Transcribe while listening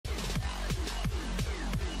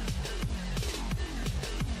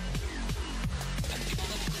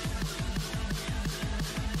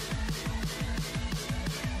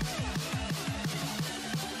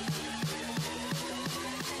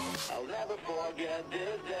Forget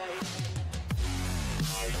this day.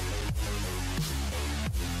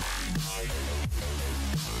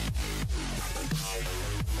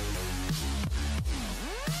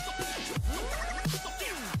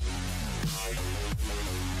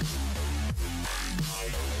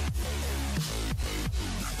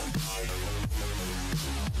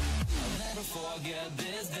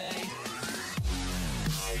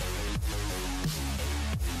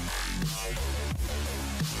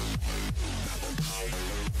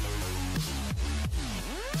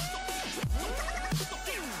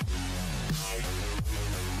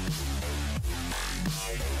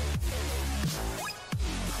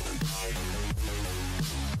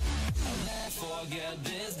 I'll never forget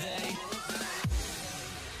this day.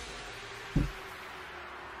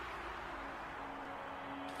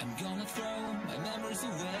 I'm gonna throw my memories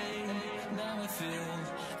away. Now I feel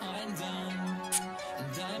I'm done,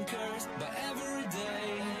 and I'm cursed by every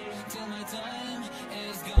day till my time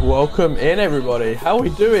is gone. Welcome in, everybody. How are we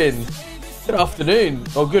doing? Good afternoon,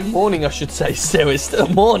 or good morning, I should say. Still, it's still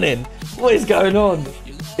morning. What is going on?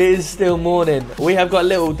 It is still morning. We have got a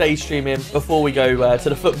little day streaming before we go to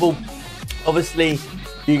the football. Obviously,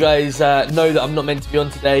 you guys know that I'm not meant to be on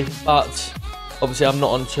today, but obviously I'm not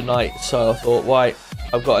on tonight. So I thought, right,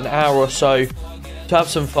 I've got an hour or so to have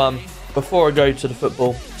some fun before I go to the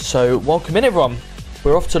football. So welcome in, everyone.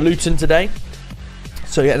 We're off to Luton today,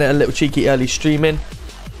 so getting a little cheeky early streaming,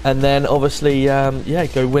 and then obviously yeah,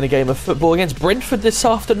 go win a game of football against Brentford this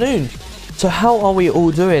afternoon. So how are we all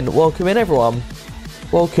doing? Welcome in, everyone.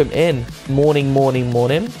 Welcome in. Morning.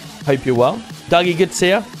 Hope you're well. Dougie, good to see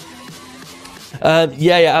you.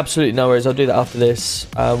 Yeah, absolutely, no worries. I'll do that after this.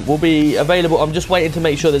 We'll be available. I'm just waiting to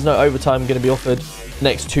make sure there's no overtime going to be offered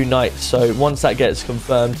next 2 nights. So once that gets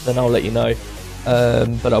confirmed, then I'll let you know.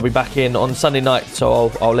 But I'll be back in on Sunday night,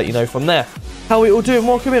 so I'll let you know from there. How are we all doing?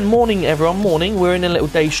 Welcome in. Morning, everyone. Morning. We're in a little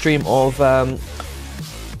day stream of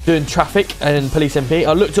doing traffic and PoliceMP.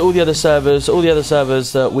 I looked at all the other servers. All the other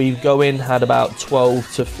servers that we go in had about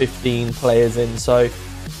 12 to 15 players in. So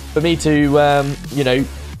for me to, you know,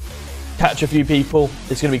 catch a few people,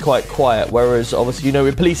 it's going to be quite quiet. Whereas obviously, you know,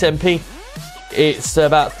 with PoliceMP, it's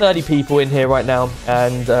about 30 people in here right now,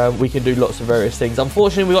 and we can do lots of various things.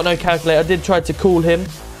 Unfortunately, we got no calculator. I did try to call him,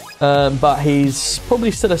 but he's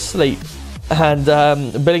probably still asleep, and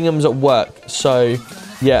Billingham's at work. So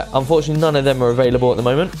yeah, unfortunately, none of them are available at the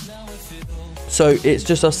moment. So it's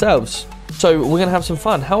just ourselves. So we're going to have some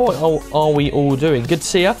fun. How are we all doing? Good to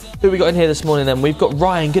see you. Who we got in here this morning then? We've got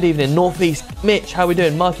Ryan, good evening. Northeast, Mitch, how we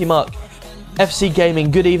doing? Marky Mark, FC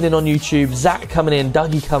Gaming, good evening on YouTube. Zach coming in,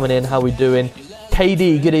 Dougie coming in, how we doing?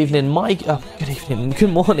 KD, good evening. Mike, good evening,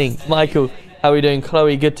 good morning. Michael, how we doing?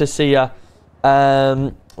 Chloe, good to see ya.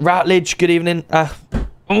 Routledge, good evening.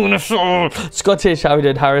 Scottish, how we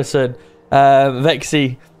doing? Harrison,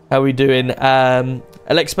 Vexy, how we doing?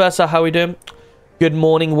 Alex Bursa, how we doing? Good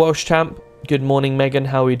morning, Welsh Champ. Good morning, Megan,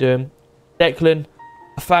 how we doing? Declan,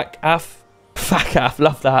 Fakaf,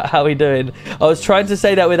 love that. How we doing? I was trying to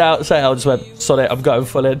say that without saying. I just went, sorry, I'm going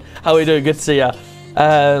full in. How we doing? Good to see ya.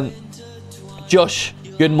 Josh,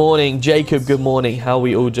 good morning. Jacob, good morning. How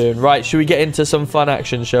we all doing? Right, should we get into some fun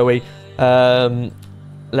action, shall we?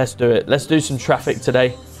 Let's do it. Let's do some traffic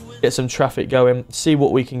today. Get some traffic going. See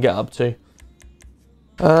what we can get up to.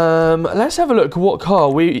 Let's have a look. What car?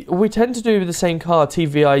 We tend to do the same car,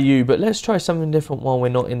 TVIU, but let's try something different while we're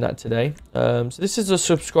not in that today. So this is a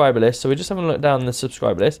subscriber list, so we're just having a look down the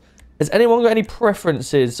subscriber list. Has anyone got any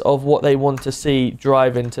preferences of what they want to see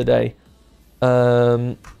driving today?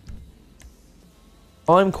 I'm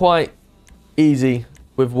quite easy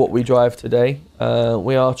with what we drive today.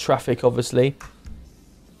 We are traffic, obviously.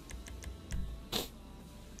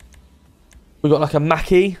 We got like a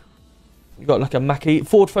Mackie. We got like a Mackie.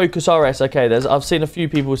 Ford Focus RS. Okay, I've seen a few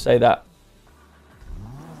people say that.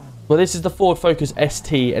 Well, this is the Ford Focus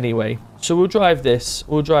ST anyway. So we'll drive this.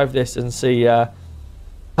 We'll drive this and see how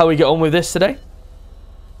we get on with this today.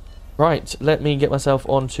 Right, let me get myself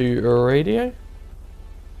onto radio.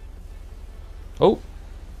 Oh.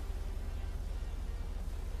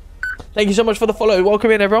 Thank you so much for the follow.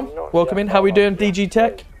 Welcome in, everyone. Welcome in. How we doing, DG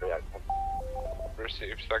Tech?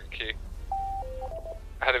 Received, thank you.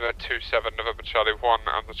 Heading over 27 November Charlie 1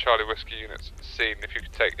 and the Charlie Whiskey units seen. If you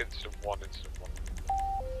could take incident 1, incident 1.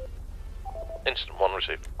 Incident 1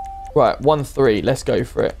 received. Right, 1-3. Let's go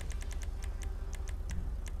for it.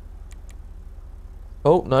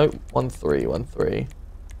 Oh, no. 1-3,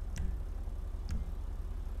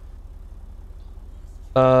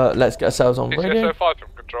 1-3. Let's get ourselves on radio. PCSO 5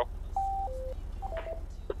 from control.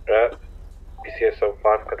 PCSO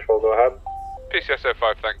 5 control, go ahead.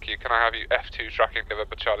 PCS05, thank you. Can I have you F2 tracking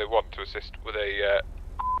November Charlie 1 to assist with a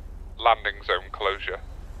landing zone closure?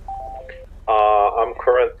 I'm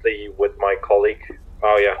currently with my colleague.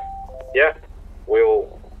 Oh yeah. Yeah,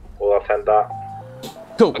 we'll attend that.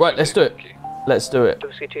 Cool, right, let's do it. Let's do it.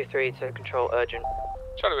 Whiskey 2-3 to control urgent.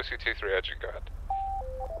 Charlie Whiskey 2-3, urgent, go ahead.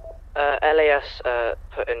 LAS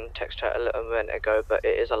put in text chat a little minute ago, but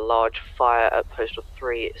it is a large fire at postal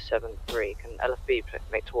 373. Can LFB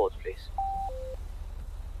make towards, please?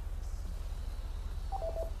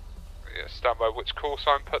 Yeah, stand by. Which call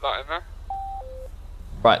sign put that in there?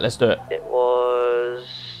 Right, let's do it. It was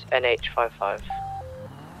NH55.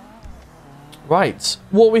 Right,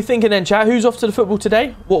 what are we thinking then, chat? Who's off to the football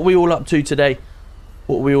today? What are we all up to today?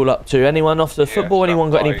 What are we all up to? Anyone off to the football?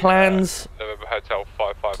 Anyone got any plans? November Hotel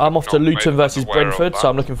 55. I'm off to Luton versus Brentford, so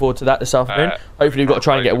I'm looking forward to that this afternoon. Hopefully we've got to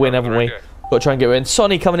try and get a win, haven't we? Got to try and get a win.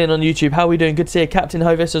 Sonny coming in on YouTube. How are we doing? Good to see you. Captain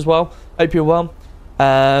Hovis as well. Hope you're well.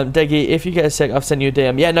 Deggy, if you get a sec, I've sent you a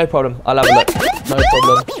DM. Yeah, no problem. I'll have a look. No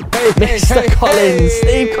problem. Mr. Collins,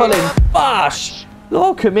 Steve Collins, Bosh.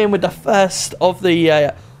 Welcome in with the first of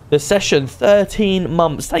the session. 13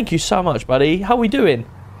 months. Thank you so much, buddy. How are we doing?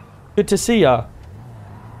 Good to see ya.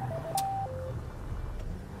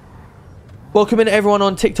 Welcome in everyone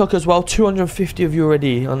on TikTok as well. 250 of you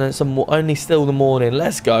already, and it's only still the morning.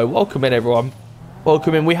 Let's go. Welcome in everyone.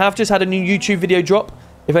 Welcome in. We have just had a new YouTube video drop.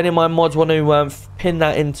 If any of my mods want to pin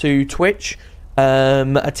that into Twitch,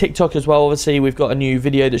 a TikTok as well. Obviously, we've got a new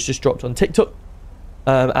video that's just dropped on TikTok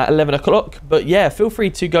at 11 o'clock. But yeah, feel free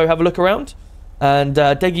to go have a look around. And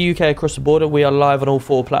DeggyUK across the border. We are live on all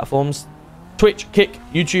 4 platforms: Twitch, Kick,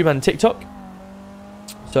 YouTube, and TikTok.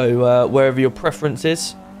 So wherever your preference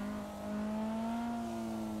is.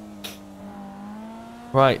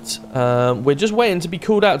 Right, we're just waiting to be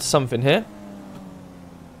called out to something here.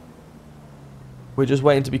 We're just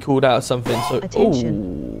waiting to be called out to something. So,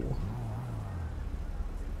 attention.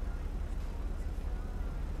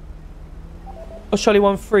 Oh, Charlie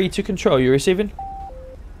 1-3 to control. You receiving?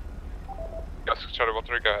 Yes, Charlie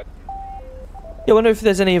 1-3, go ahead. Yeah, I wonder if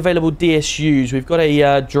there's any available DSUs. We've got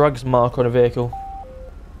a drugs mark on a vehicle.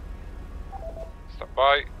 Stand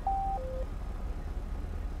by.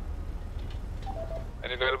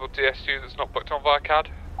 Any available DSU that's not booked on via CAD?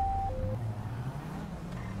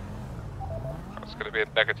 That's going to be a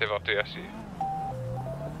negative on DSU.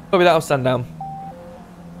 Copy that, I'll stand down.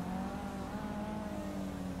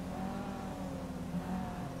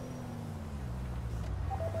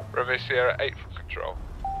 Romeo Sierra 8 from control.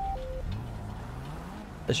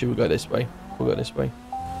 Actually, we'll go this way. We'll go this way.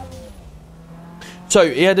 So,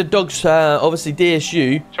 he had a dog's, obviously,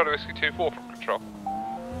 DSU. Charlie Whiskey 2-4 from control.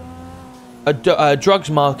 A drugs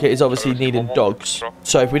market is obviously needing dogs.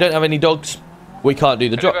 So if we don't have any dogs, we can't do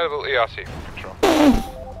the job. Available ERC from control.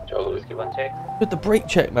 Charlie Whiskey 1-2. With the brake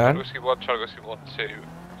check, man. Charlie Whiskey 1, Charlie Whiskey 1-2.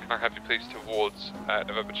 Can I have you please towards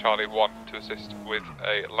November Charlie 1 to assist with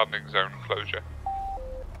a landing zone closure?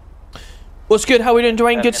 What's good? How are we doing,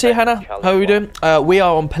 Dwayne? Good to see you, Hannah. How are we doing? We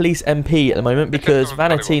are on PoliceMP at the moment because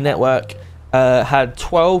Vanity Network had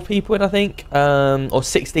 12 people in, I think, or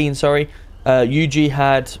 16, sorry. UG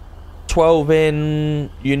had 12 in,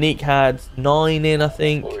 Unique had 9 in, I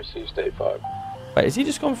think. Wait, has he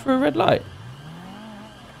just gone through a red light?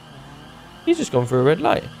 He's just gone through a red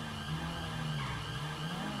light.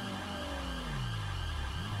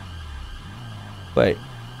 Wait.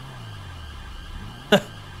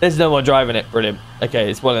 There's no one driving it. Brilliant. Okay,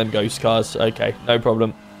 it's one of them ghost cars. Okay, no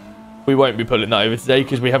problem. We won't be pulling that over today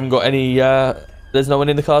because we haven't got any... there's no one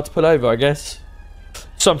in the car to pull over, I guess.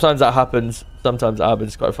 Sometimes that happens. Sometimes that happens.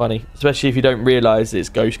 It's quite funny. Especially if you don't realise it's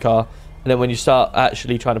ghost car. And then when you start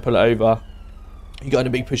actually trying to pull it over, you got in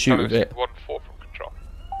a big pursuit with it. 1-4 from control.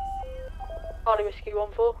 Charlie Whiskey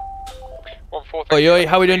 1-4. 1-4. Oi,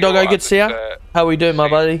 how we doing, doggo? Good to see ya. How we doing, my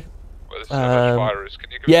buddy?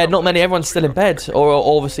 Yeah, not many. Everyone's still in bed or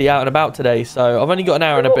obviously out and about today. So I've only got an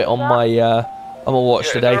hour and a bit on my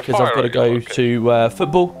watch today because I've got to go to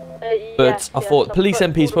football. But I thought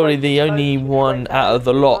PoliceMP is probably the only one out of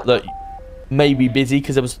the lot that may be busy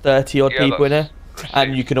because there was 30 odd people in there,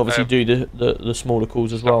 and you can obviously do the smaller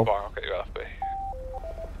calls as well. I'll get you LFB.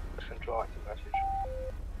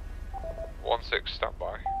 1-6, stand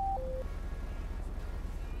by.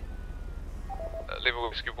 Liver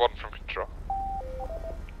Whiskey 1 from control.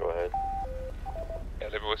 Go ahead. Yeah,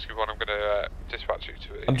 Liver Whiskey 1, I'm going to dispatch you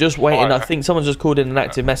to it. I'm just waiting. I think someone's just called in an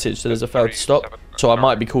active message, so there's a failed stop. So I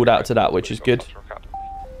might be called out to that, which is good.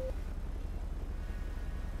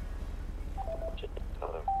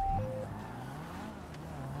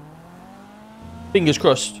 Fingers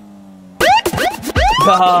crossed.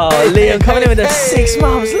 Oh, Liam coming in with the 6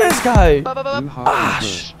 months. Let's go.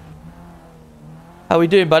 Ash. How we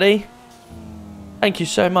doing, buddy? Thank you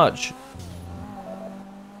so much.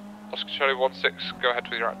 Oscar Charlie 16, go ahead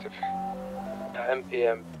with your active.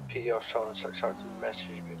 MPMP or 76 active message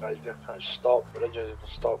me guys, we can't stop, bridges will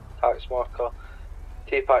stop, tax marker.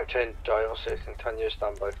 T-Pack chain driver 6 continue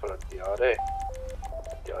standby for a DRA.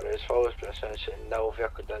 DRA as follows, but essentially no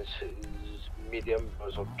vehicle density is medium,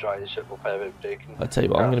 because of dry and simple pavement braking. I tell you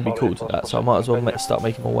what, I'm going to be cool to that, so I might as well start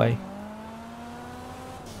making my way.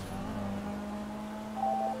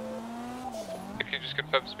 If you just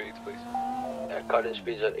confirm speeds, please. Current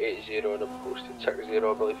speeds are 80 and I'm posted 60 I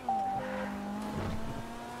believe.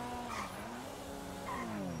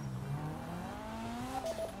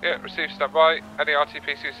 Yeah, receive standby. Any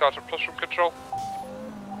RTPC Sergeant Plus from control?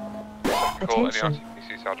 Call any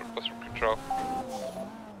RTPC Sergeant Plus from control.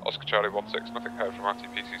 Oscar Charlie 16, nothing heard from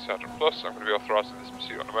RTPC Sergeant Plus. I'm going to be authorising this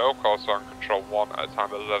pursuit on the mail. Call sign control 1 at a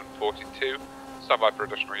time of 11:42. Standby for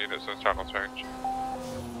additional units on channel change.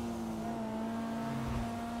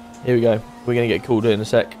 Here we go. We're going to get called in a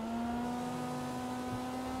sec.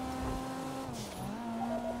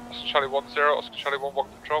 Oscar Charlie 10, Oscar Charlie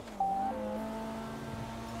 11 control.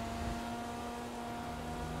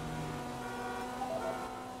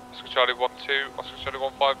 Oscar Charlie 12, Oscar Charlie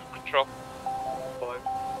 15 control.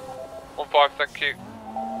 15, thank you.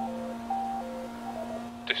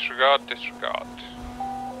 Disregard, disregard.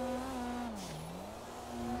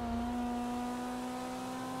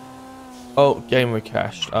 Oh, gamer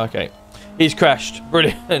crashed. Okay. He's crashed.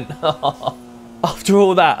 Brilliant. After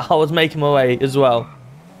all that, I was making my way as well.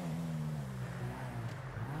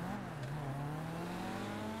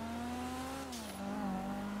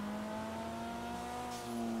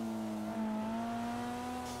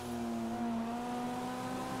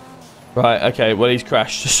 Right, okay, well he's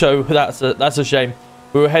crashed, so that's a shame.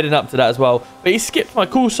 We were heading up to that as well. But he skipped my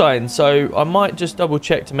call sign, so I might just double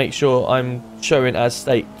check to make sure I'm showing as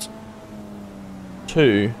state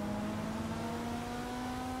 2.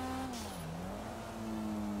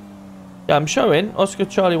 Yeah, I'm showing Oscar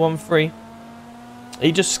Charlie 13.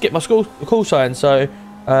 He just skipped my call sign, so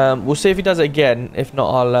we'll see if he does it again. If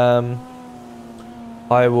not,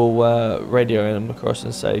 I will radio him across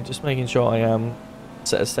and say, just making sure I am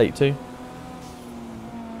set as state 2.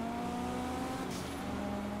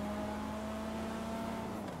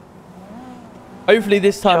 Hopefully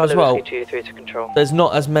this time as well, there's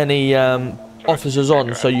not as many officers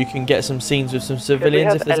on, so you can get some scenes with some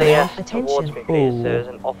civilians if there's anyone. Towards me, please. There's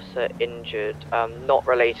an officer injured, not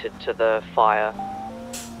related to the fire.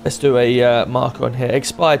 Let's do a marker on here.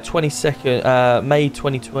 Expired 22nd May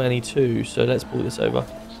 2022. So let's pull this over.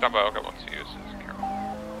 Stand by, I'll get one to you as soon as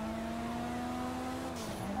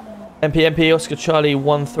I can. MP Oscar Charlie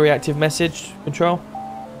 13 active message control.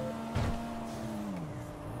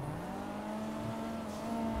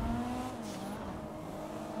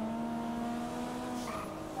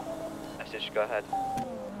 Go ahead.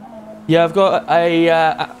 Yeah, I've got a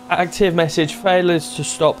active message. Failures to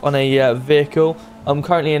stop on a vehicle. I'm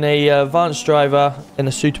currently in a advanced driver in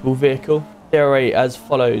a suitable vehicle. DRA as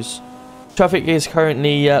follows. Traffic is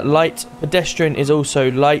currently light. Pedestrian is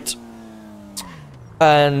also light.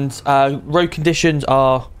 And road conditions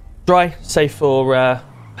are dry, safe for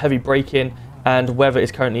heavy braking, and weather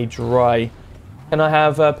is currently dry. Can I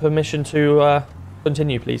have permission to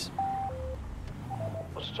continue, please?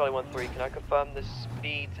 Charlie 13, can I confirm the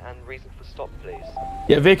speed and reason for stop, please?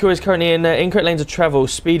 Yeah, vehicle is currently in incorrect lanes of travel.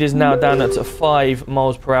 Speed is now down at 5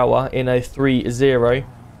 miles per hour in a 30. The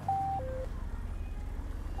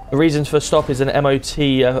reason for stop is an MOT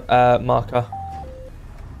marker.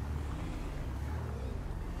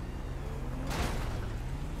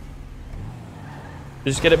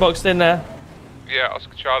 Just get it boxed in there. Yeah,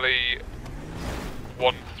 Oscar Charlie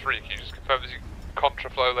 13, can you just confirm there's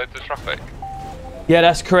contraflow lanes of traffic? Yeah,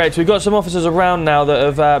 that's correct. We've got some officers around now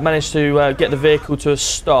that have managed to get the vehicle to a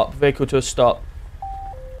stop. Oh, for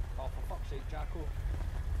fuck's sake, Jackal.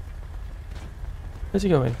 Where's he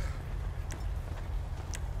going?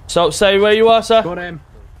 So, say where you are, sir. Got him.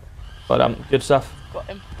 Well done. Good stuff. Got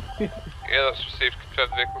him. Yeah, that's received. Confirm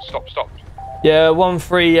the vehicle stopped. Yeah, 1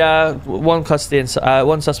 custody and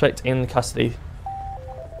 1 suspect in custody.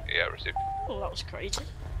 Yeah, received. Oh, that was crazy.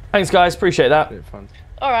 Thanks, guys. Appreciate that. Bit of fun.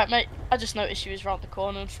 Alright, mate. I just noticed he was round the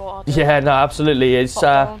corner and thought I'd... Yeah, no, absolutely. It's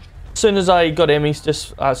as soon as I got him, he's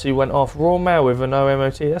just actually went off. Raw mail with no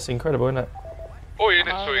MOT. That's incredible, isn't it? All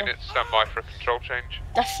units, stand by for a control change.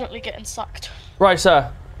 Definitely getting sacked. Right,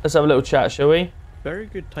 sir. Let's have a little chat, shall we? Very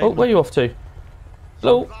good time. Oh, where are you off to?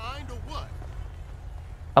 Hello?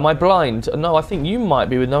 Am I blind? No, I think you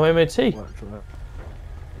might be with no MOT.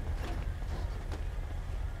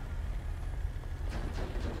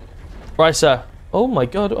 Right, sir. Oh my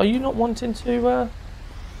God, are you not wanting to? You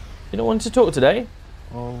not wanting to talk today?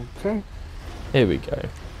 Okay. Here we go.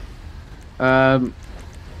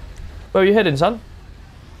 Where are you heading, son?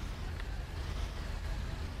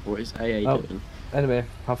 What is AA doing? Anyway,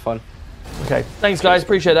 have fun. Okay, thanks guys,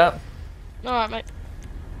 appreciate that. Alright, mate.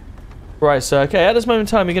 Right, so okay, at this moment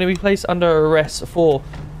in time, you're going to be placed under arrest for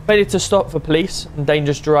failure to stop for police and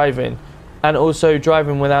dangerous driving, and also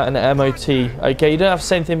driving without an MOT. Okay, you don't have to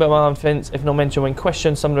say anything about my offence if not mentioned when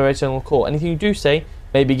questioned, summoned or raised in court. Anything you do say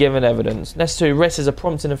may be given evidence. Necessary arrest is a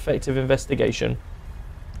prompt and effective investigation.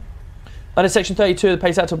 Under section 32 of the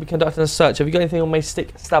Police Act will be conducted a search. Have you got anything on may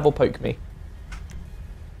stick, stab or poke me?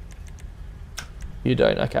 You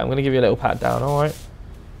don't. Okay, I'm going to give you a little pat down, alright?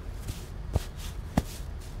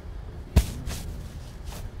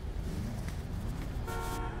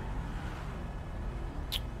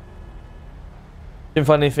 Didn't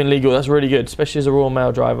find anything illegal. That's really good, especially as a Royal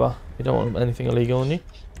Mail driver. You don't want anything illegal on you.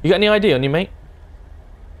 You got any ID on you, mate?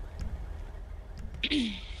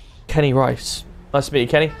 Kenny Rice. Nice to meet you,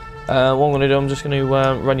 Kenny. What I'm going to do, I'm just going to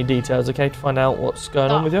run your details, okay, to find out what's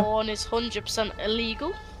going on with you. That horn is 100%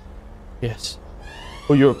 illegal. Yes.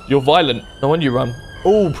 Oh, you're violent. No wonder you run.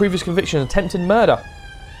 Oh, previous conviction, attempted murder.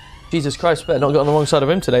 Jesus Christ, better not get on the wrong side of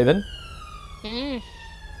him today then.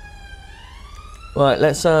 Right,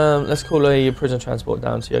 let's call a prison transport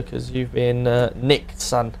down to you because you've been nicked,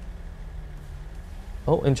 son.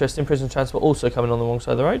 Oh, interesting. Prison transport also coming on the wrong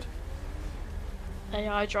side of the road.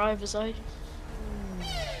 AI drivers, eh?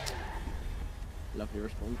 Lovely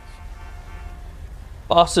response.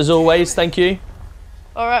 Fast as always, thank you.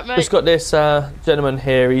 Alright, mate. Just got this gentleman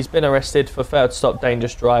here. He's been arrested for failed to stop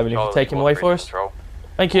dangerous driving. If you take him away for us.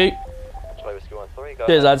 Thank you.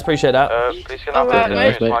 Cheers, lads. Appreciate that. Please can I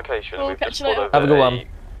have the location? We'll catch you later. Have a good one.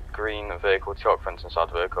 Green vehicle, chalk fence inside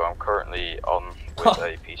the vehicle. I'm currently on with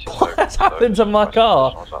a piece of What's happened to my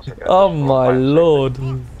car? Oh my lord.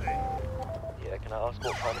 Yeah, can I ask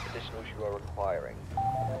what kind of additionals you are requiring?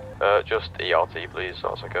 Just ERT, please.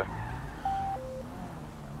 That's okay.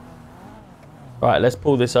 Right, let's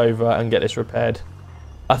pull this over and get this repaired.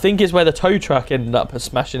 I think it's where the tow truck ended up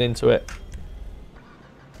smashing into it.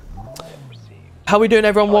 How we doing,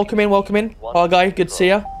 everyone? Welcome in, welcome in. Hi, guy. Good to see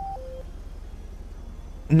ya.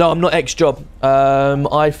 No, I'm not ex-job.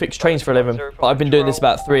 I fix trains for a living. But I've been doing this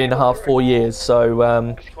about 3.5, 4 years.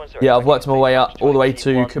 So, yeah, I've worked my way up all the way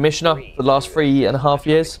to commissioner for the last 3.5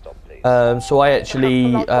 years. So I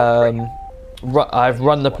actually, I've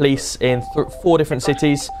run the police in 4 different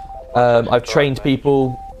cities. I've trained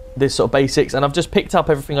people, this sort of basics, and I've just picked up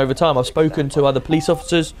everything over time. I've spoken to other police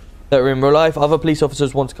officers that are in real life. Other police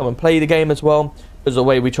officers want to come and play the game as well, because of the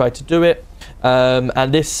way we try to do it.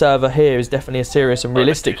 And this server here is definitely a serious and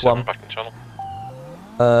realistic one.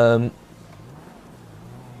 Wrong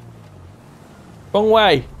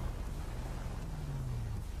way.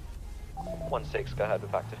 1-6, go ahead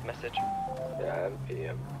with active message. Yeah,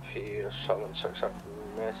 MP, 7-6 active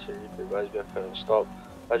message, advised vehicle and stop.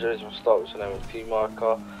 Measures will stop with an MP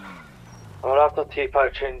marker. I'm after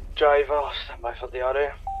T-Pack train driver, stand by for the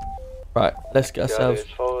area. Right, let's get ourselves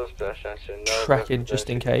tracking just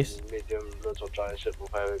in case. Medium roads or giant ship will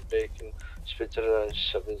highway braking. Speed to the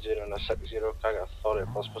 70 and a 60. Can I get authority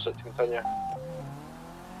plus proceed to continue?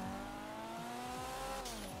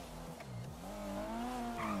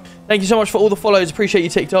 Thank you so much for all the follows. Appreciate you,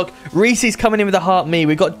 TikTok. Reese's coming in with the heart me.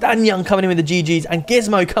 We've got Dan Young coming in with the GGs. And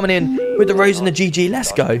Gizmo coming in with the rose and the GG.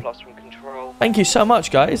 Let's go. Thank you so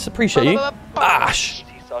much, guys. Appreciate you. Bash.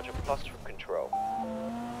 Sergeant Plus from control.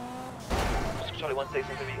 Charlie 1-6 going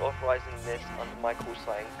to be authorizing this under my call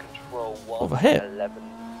sign control 1 over here.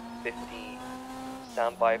 1150.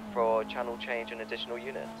 Stand by for channel change and additional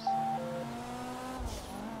units.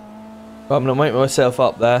 Right, I'm going to make myself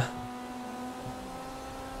up there.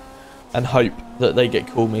 And hope that they get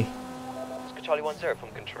call me. Oscar Charlie 1-0 from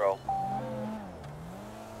control.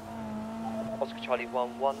 Oscar Charlie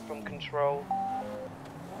 1-1 from control.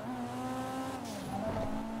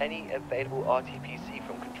 Any available RTPC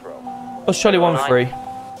from control. Oscar Charlie 1-3.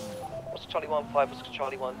 Oscar Charlie 1-5, Oscar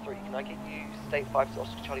Charlie 1-3. Can I get you state 5 to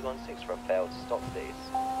Oscar Charlie 1-6 for a failed stop, please?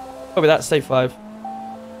 Probably that, state 5.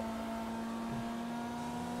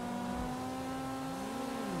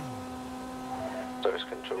 Service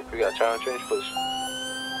control, we got a channel change, please.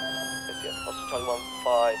 Yes, Oscar Charlie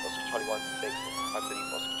 1-5, Oscar Charlie 1-6, I believe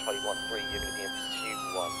Oscar Charlie 1-3, you're going to be in pursuit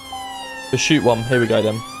 1. Pursuit 1, here we go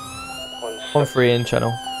then. 1-3 in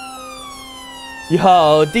channel.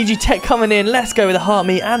 Yo, DG Tech coming in. Let's go with the heart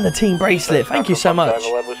meat and the team bracelet. Thank you so much.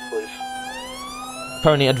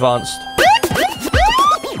 Currently advanced.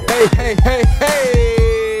 Hey, hey, hey,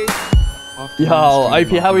 hey! afternoon Yo,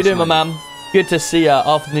 stream, OP, how are you doing, my Martin man? Good to see ya.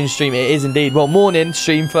 Afternoon stream, it is indeed. Well, morning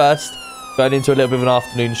stream first. Going into a little bit of an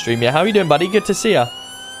afternoon stream. Yeah, how are you doing, buddy? Good to see ya.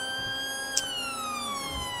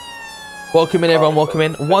 Welcome in, everyone. Welcome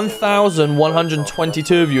in.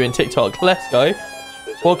 1,122 of you in TikTok. Let's go.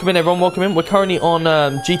 Welcome in, everyone. Welcome in. We're currently on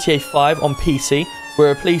GTA 5 on PC.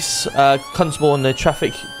 We're a police constable in the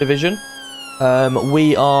traffic division.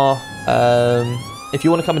 We are... if you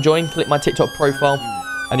want to come and join, click my TikTok profile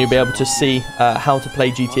and you'll be able to see how to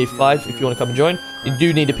play GTA 5 if you want to come and join. You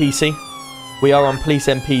do need a PC. We are on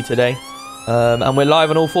PoliceMP today. And we're live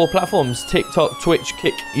on all 4 platforms. TikTok, Twitch,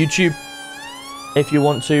 Kick, YouTube. If you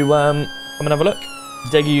want to come and have a look.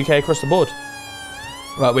 DeggyUK across the board.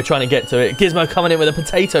 Right, we're trying to get to it. Gizmo coming in with the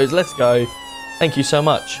potatoes. Let's go. Thank you so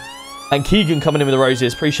much. And Keegan coming in with the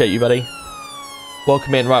roses. Appreciate you, buddy.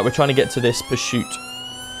 Welcome in. Right, we're trying to get to this pursuit.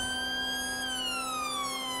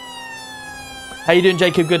 How you doing,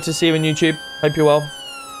 Jacob? Good to see you on YouTube. Hope you're well.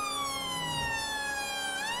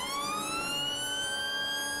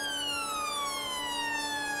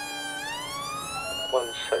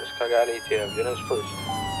 Can I get an ETA ambulance, please?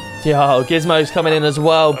 Yo, Gizmo's coming in as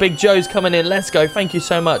well. Big Joe's coming in. Let's go. Thank you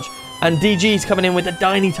so much. And DG's coming in with the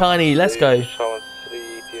tiny tiny. Let's go. 3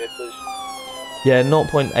 ETA, please. Yeah,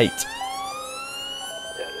 0.8. Yeah,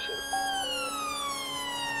 listen.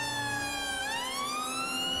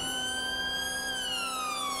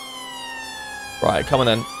 Right, come on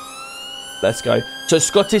then. Let's go. So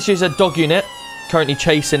Scottish is a dog unit, currently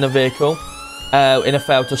chasing a vehicle in a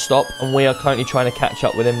fail to stop, and we are currently trying to catch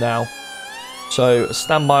up with him now. So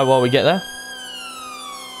stand by while we get there.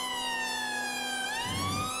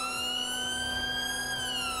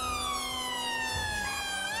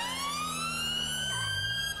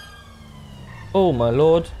 Oh my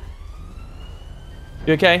lord.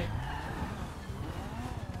 You okay?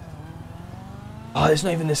 Oh, it's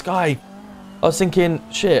not even this guy. I was thinking,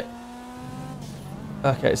 shit.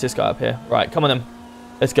 Okay, it's this guy up here. Right, come on then.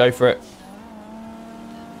 Let's go for it.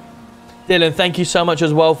 Dylan, thank you so much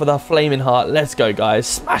as well for the flaming heart. Let's go, guys.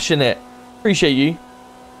 Smashing it. Appreciate you.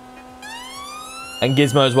 And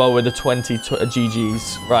Gizmo as well with the 20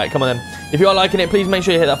 GGs. Right, come on then. If you are liking it, please make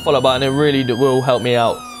sure you hit that follow button. It really will help me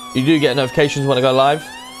out. You do get notifications when I go live.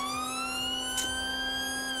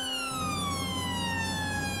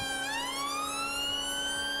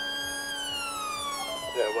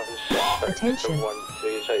 Attention. 1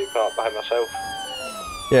 3 so you can't behind myself.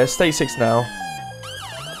 Yeah, stay 6 now.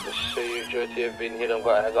 Just so you duty have been here, I'm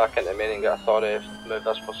going to head back into main and get authority to move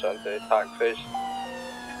this person into attack phase.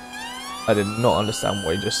 I did not understand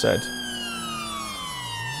what he just said.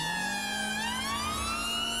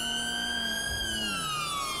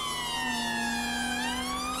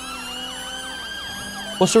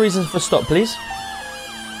 What's the reason for stop, please?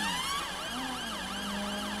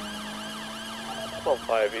 Well,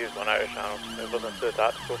 5 used one out of channel to move us into a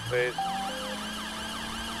tactical phase.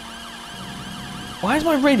 Why is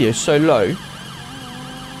my radio so low?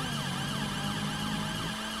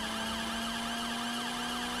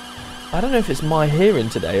 I don't know if it's my hearing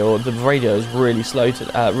today or the radio is really slow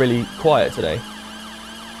to really quiet today.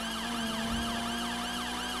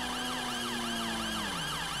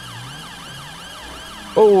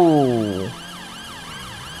 Oh,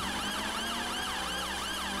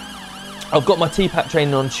 I've got my TPAP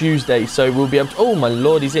training on Tuesday, so we'll be able to... Oh my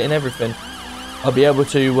lord, he's hitting everything. I'll be able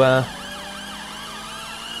to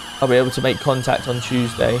make contact on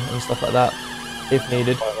Tuesday and stuff like that, if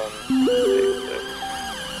needed.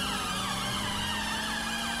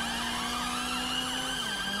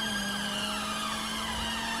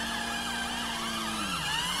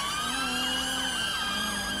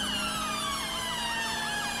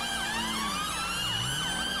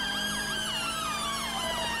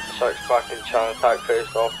 Six back in channel attack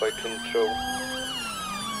phase off by control.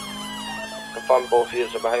 Confirm both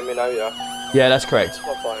ears are behind me now, yeah? Yeah, that's correct.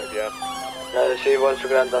 Yeah. See, once we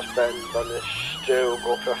get in this bend on this stew, we'll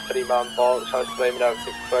go for a 3-man box. I was blaming out,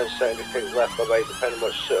 take front, second, take left or right, depending on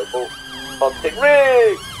what's suitable. I'll take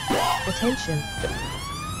rig! Attention.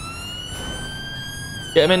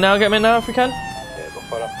 Get him in now if we can. Yeah, go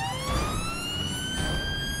for it.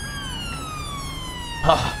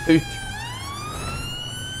 Ah, pooch.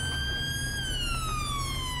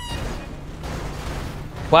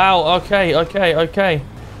 Wow, okay.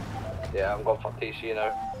 Yeah, I'm going for TC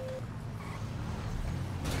now.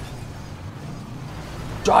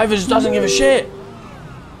 Driver just doesn't give a shit.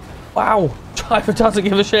 Wow, driver doesn't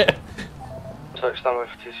give a shit. So stand by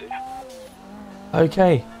for TC.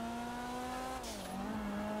 Okay.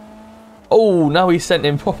 Oh, now he's sent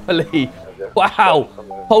him properly. Wow.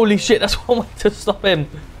 Holy shit, that's one way to stop him.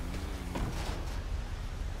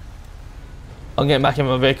 I'm getting back in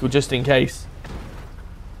my vehicle just in case.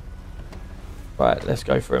 Right, let's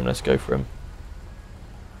go for him. Let's go for him.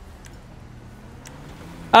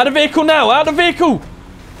 Out of vehicle now! Out of vehicle!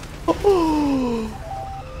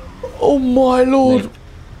 Oh my lord!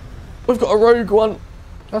 We've got a rogue one.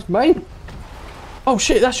 That's mine. Oh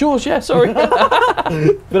shit, that's yours. Yeah, sorry.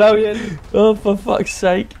 Brilliant. Oh, for fuck's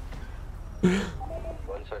sake. 1 6,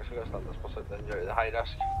 we're going to start this bus out then due to the high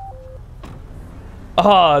risk.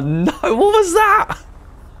 Oh no, what was that?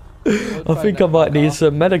 I think I might need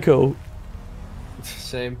some medical.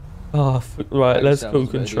 Same. Oh, right, let's call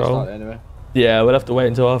control. Anyway. Yeah, we'll have to wait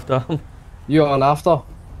until after. You on after?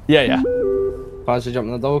 Yeah, yeah. Fancy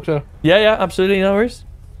jumping the double crew? Yeah, yeah, absolutely, no worries.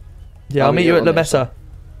 Yeah, I'll meet you at La Mesa.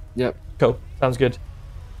 Yep. Cool, sounds good.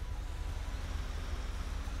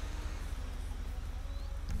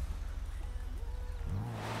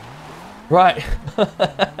 Right.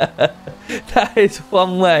 That is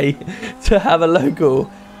one way to have a local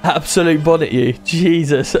absolute bonnet you.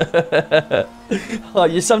 Jesus.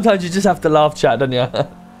 Oh, sometimes you just have to laugh, chat, don't you?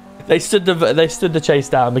 They stood the chase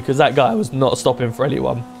down because that guy was not stopping for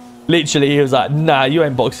anyone. Literally, he was like, nah, you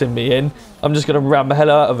ain't boxing me in. I'm just going to ram the hell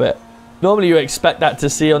out of it. Normally, you expect that to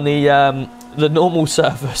see on the normal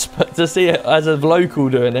service, but to see it as a local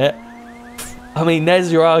doing it, I mean, there's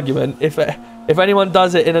your argument. If anyone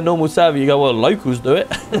does it in a normal server, you go, well, locals do it.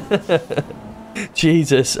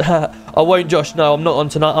 Jesus. I won't, Josh. No, I'm not on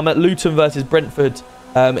tonight. I'm at Luton versus Brentford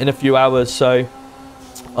in a few hours, so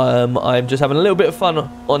I'm just having a little bit of fun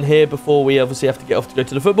on here before we obviously have to get off to go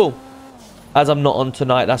to the football. As I'm not on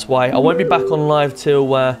tonight, that's why. I won't be back on live till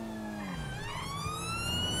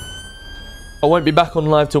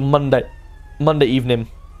Monday evening.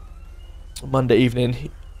 Monday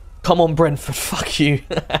evening. Come on, Brentford. Fuck you.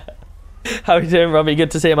 How are you doing, Robbie?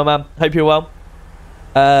 Good to see you, my man. Hope you're well.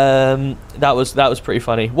 That was pretty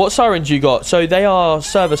funny. What sirens you got? So they are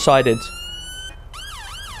server-sided.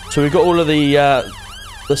 So we've got all of the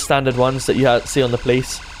standard ones that you see on the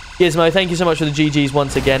police. Gizmo, thank you so much for the GGs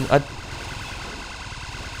once again.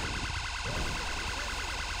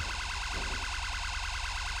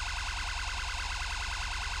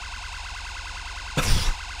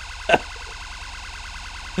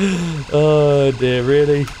 Oh dear,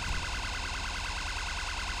 really?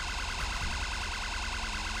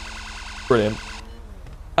 Brilliant.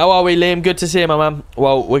 How are we, Liam? Good to see you, my man.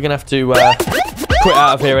 Well, we're gonna have to quit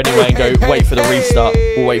out of here anyway and go wait for the restart.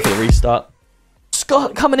 We'll wait for the restart.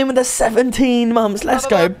 Scott coming in with the 17 months. Let's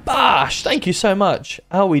go, Bash. Thank you so much.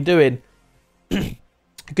 How are we doing?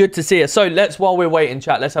 Good to see you. So while we're waiting,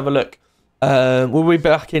 chat, let's have a look. We'll be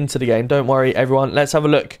back into the game. Don't worry, everyone. Let's have a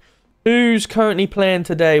look. Who's currently playing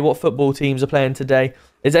today? What football teams are playing today?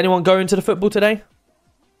 Is anyone going to the football today?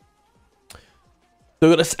 So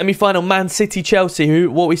we've got the semi-final, Man City Chelsea.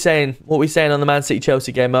 What are we saying? What are we saying on the Man City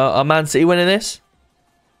Chelsea game? Are Man City winning this?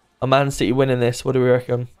 Are Man City winning this? What do we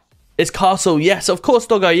reckon? It's Castle. Yes, of course,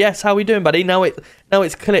 Doggo. Yes, how are we doing, buddy? Now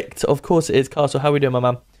it's clicked. Of course it is Castle. How are we doing, my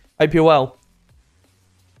man? Hope you're well.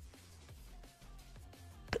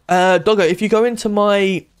 Doggo, if you go into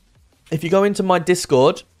my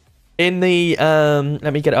Discord, in the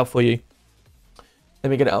let me get it out for you.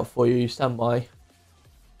 Stand by.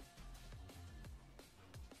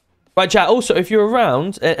 Right, chat. Also, if you're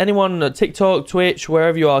around, anyone on TikTok, Twitch,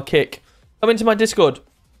 wherever you are, Kick, come into my Discord.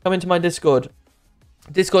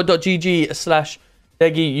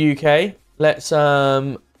 Discord.gg/DeggyUK. Let's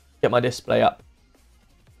get my display up.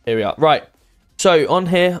 Here we are. Right. So on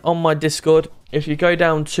here, on my Discord, if you go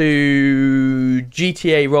down to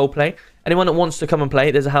GTA Roleplay, anyone that wants to come and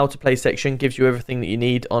play, there's a how to play section. Gives you everything that you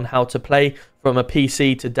need on how to play, from a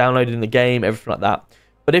PC to downloading the game, everything like that.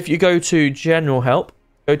 But if you go to General Help,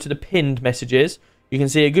 go to the pinned messages, you can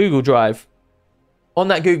see a Google Drive. On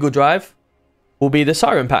that Google Drive will be the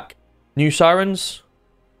siren pack. New sirens,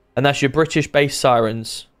 and that's your British-based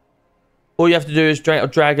sirens. All you have to do is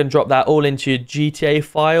drag and drop that all into your GTA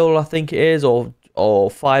file, I think it is, or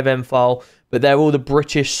FiveM file. But they're all the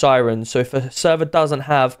British sirens. So if a server doesn't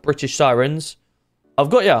have British sirens, I've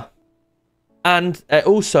got ya. And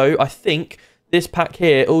also, I think this pack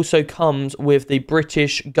here also comes with the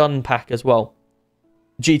British gun pack as well.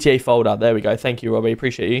 GTA folder. There we go. Thank you, Robbie.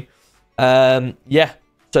 Appreciate you. Yeah.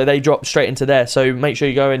 So they drop straight into there. So make sure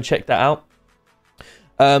you go and check that out.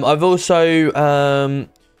 I've also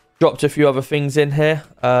dropped a few other things in here.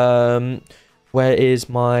 Where is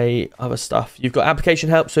my other stuff? You've got application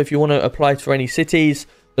help. So if you want to apply for any cities,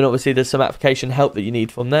 then obviously there's some application help that you need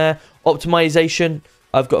from there. Optimization.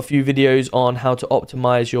 I've got a few videos on how to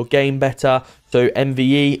optimize your game better. So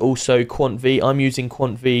MVE, also Quant V. I'm using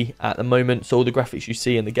Quant V at the moment. So all the graphics you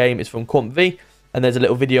see in the game is from Quant V. and there's a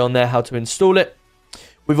little video on there how to install it.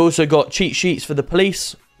 We've also got cheat sheets for the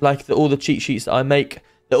police, like all the cheat sheets that I make.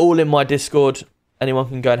 They're all in my Discord. Anyone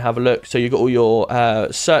can go and have a look. So you've got all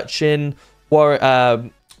your searching,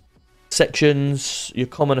 sections, your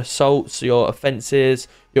common assaults, your offences,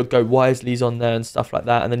 your go wisely's on there and stuff like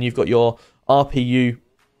that. And then you've got your RPU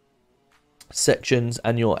sections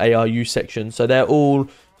and your ARU sections. So they're all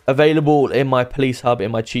available in my police hub,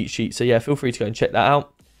 in my cheat sheet. So yeah, feel free to go and check that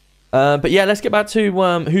out. But yeah, let's get back to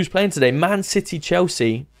who's playing today. Man City,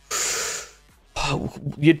 Chelsea.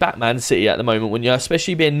 You'd back Man City at the moment, wouldn't you?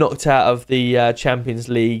 Especially being knocked out of the Champions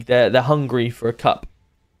League. They're hungry for a cup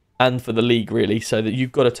and for the league, really. So that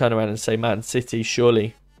you've got to turn around and say Man City,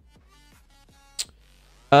 surely.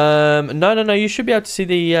 No. You should be able to see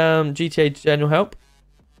the GTA General Help.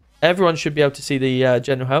 Everyone should be able to see the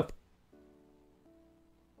General Help.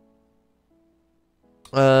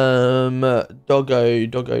 Doggo.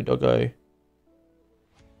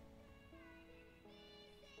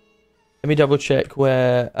 Let me double check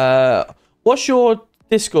where. What's your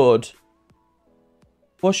Discord?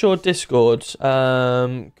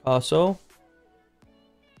 Castle?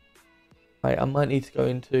 Wait, I might need to go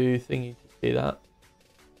into thingy to see that.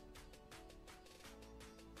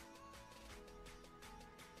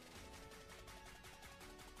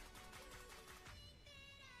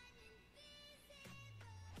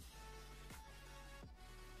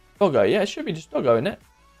 Doggo, yeah, it should be just Doggo, isn't it?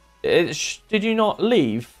 Did you not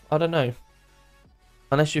leave? I don't know.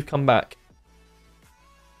 Unless you've come back.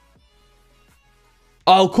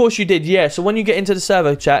 Oh, of course you did, yeah. So when you get into the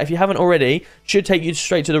server chat, if you haven't already, should take you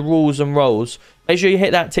straight to the rules and roles. Make sure you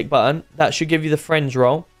hit that tick button. That should give you the friends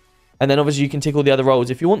role. And then obviously you can tick all the other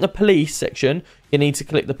roles. If you want the police section, you need to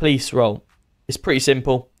click the police role. It's pretty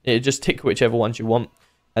simple. You just tick whichever ones you want.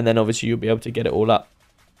 And then obviously you'll be able to get it all up.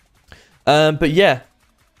 But yeah.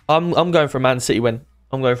 I'm going for a Man City win.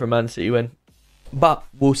 But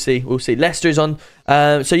we'll see. Leicester's on.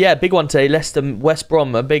 So yeah, big one today. Leicester, West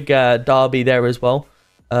Brom, a big derby there as well.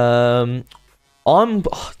 You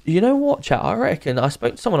know what, chat? I reckon I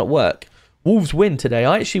spoke to someone at work. Wolves win today.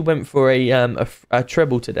 I actually went for a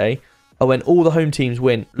treble today. I went all the home teams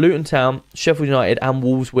win. Luton Town, Sheffield United, and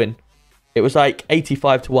Wolves win. It was like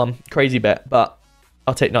 85-1. Crazy bet, but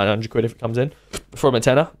I'll take 900 quid if it comes in from a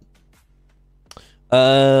tenner.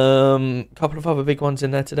 Couple of other big ones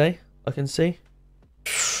in there today, I can see.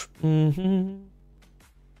 I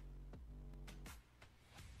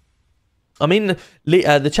mean,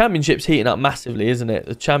 the championship's heating up massively, isn't it?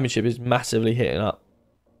 The championship is massively heating up.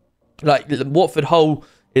 Like, Watford Hull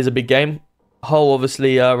is a big game. Hull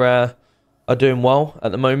obviously are doing well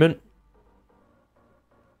at the moment.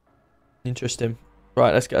 Interesting.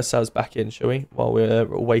 Right, let's get ourselves back in, shall we? While we're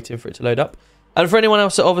waiting for it to load up. And for anyone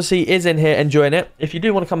else that obviously is in here enjoying it, if you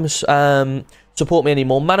do want to come support me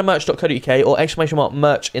anymore, manamerch.co.uk or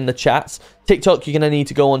 !merch in the chats. TikTok, you're going to need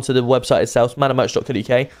to go onto the website itself,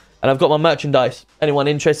 manamerch.co.uk. And I've got my merchandise. Anyone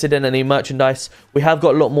interested in any merchandise? We have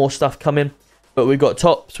got a lot more stuff coming. But we've got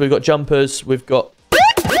tops, we've got jumpers, we've got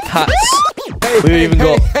hats. We've even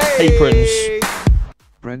got aprons.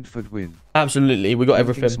 Brentford win. Absolutely, we got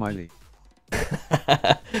everything. Smiley.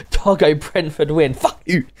 Doggo Brentford win. Fuck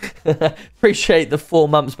you. Appreciate the 4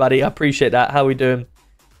 months, buddy. I appreciate that. How we doing?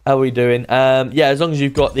 Yeah, as long as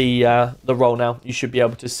you've got the roll now, you should be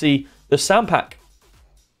able to see the sound pack.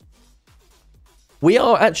 We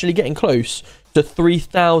are actually getting close to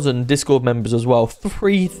 3,000 Discord members as well.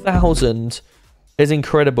 3,000 is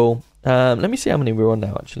incredible. Let me see how many we're on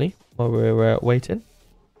now, actually, while we're waiting.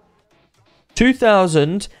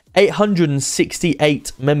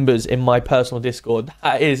 2,868 members in my personal Discord.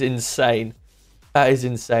 That is insane. Thank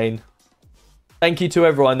you to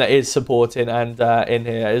everyone that is supporting and in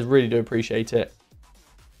here. I really do appreciate it.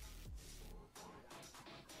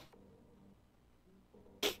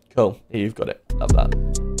 Cool. Here, you've got it. Love that.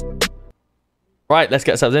 Right, let's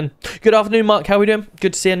get ourselves in. Good afternoon, Mark. How are we doing?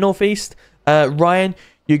 Good to see you, Northeast. Ryan,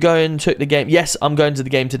 you going took the game? Yes, I'm going to the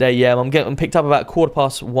game today. Yeah, I'm picked up about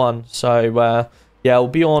 1:15. So yeah, I'll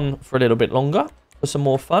be on for a little bit longer for some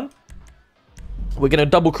more fun. We're gonna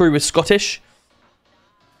double crew with Scottish.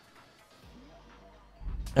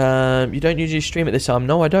 You don't usually stream at this time?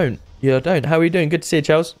 No, I don't. Yeah, I don't. How are you doing? Good to see you,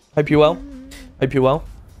 Charles. Hope you're well.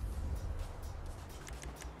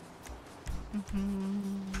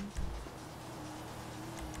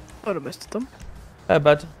 I'd have missed them. Hey,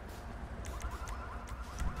 bud.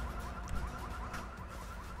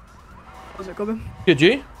 How's it going? Good,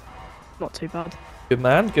 you? Not too bad. Good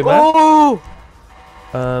man. Oh!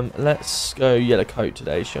 Let's go yellow coat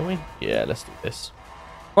today, shall we? Yeah, let's do this.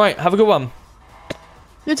 Right, have a good one.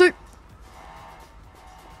 You too.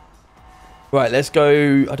 Right, let's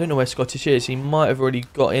go. I don't know where Scottish is. He might have already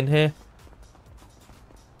got in here.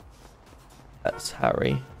 That's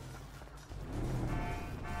Harry.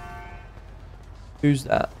 Who's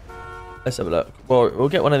that? Let's have a look. Well, we'll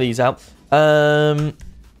get one of these out. Oh,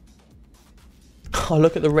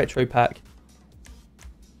 look at the retro pack.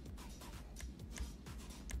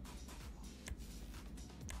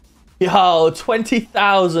 Yo,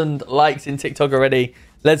 20,000 likes in TikTok already.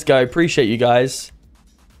 Let's go. Appreciate you guys.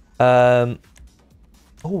 Oh,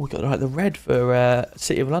 we got like the red for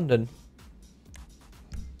City of London.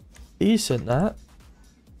 Decent that.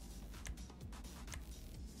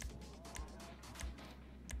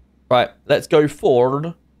 Right, let's go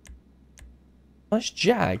forward. Nice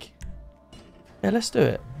Jag. Yeah, let's do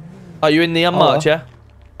it. Are you in the unmarked? Yeah.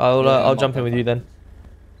 I'll jump in with you then.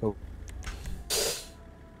 Cool.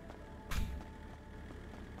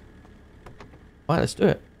 Right, let's do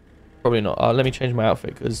it. Probably not. Let me change my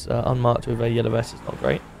outfit because unmarked with a yellow vest is not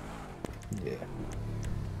great. Yeah.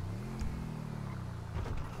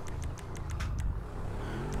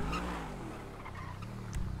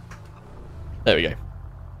 There we go.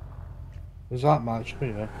 Was that match?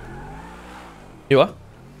 Yeah. You are?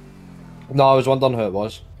 No, I was wondering who it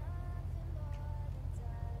was.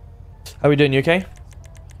 How are we doing? You okay?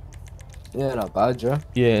 Yeah, not bad, yeah.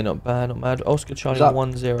 Yeah, not bad, not bad. Oscar Charlie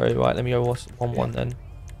 1-0. Right, let me go 1-1 then.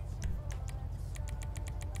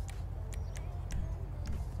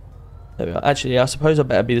 There we are. Actually, I suppose I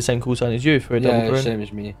better be the same call sign as you for a double print. Same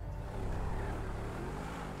as me.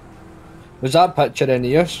 Was that picture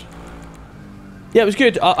any use? Yeah, it was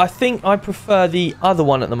good. I think I prefer the other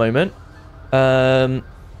one at the moment.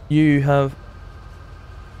 You have...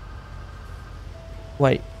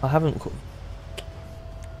 Wait, I haven't...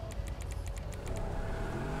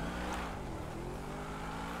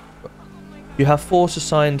 You have force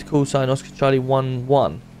assigned call sign Oscar Charlie 1-1.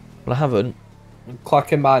 Well, I haven't.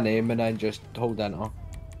 Clicking my name and then just hold enter.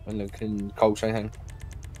 And looking call sign thing.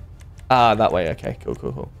 Ah, that way. Okay, cool,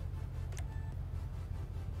 cool, cool.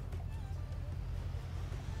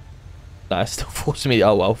 Nah, it's still forcing me.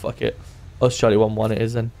 Oh, well, fuck it. Oscar Charlie 1-1 it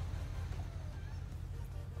is then.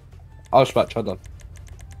 I'll switch, hold on.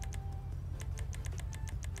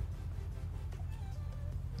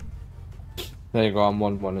 There you go, I'm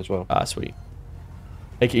 1-1 as well. Ah, sweet.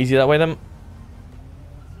 Make it easy that way then.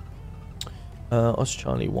 Oscar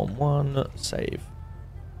Charlie 1-1, save.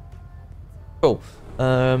 Cool.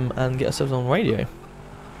 And get ourselves on radio.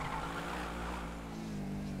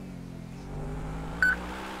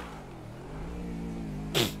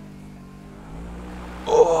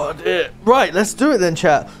 Oh dear. Right, let's do it then,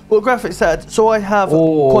 chat. What graphics that? So I have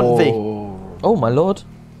Quant V. Oh my lord.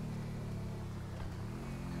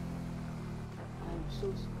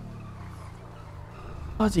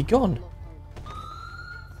 How's he gone?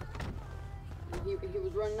 He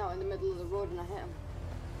was running out in the middle of the road and I hit him.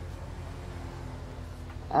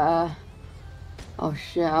 Oh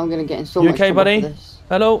shit, I'm gonna get in so much trouble buddy? for this.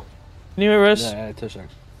 Hello? Can you hear us? Yeah, 2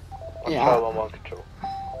 seconds. Yeah. Control 1-1 control.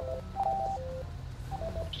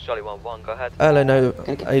 Charlie 1-1, go ahead. Hello, no.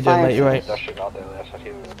 How you doing, mate? You right?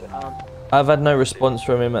 I've had no response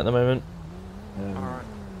from him at the moment.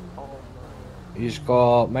 He's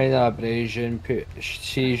got minor abrasion,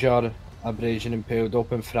 seizure, abrasion impaled,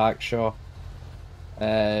 open fracture.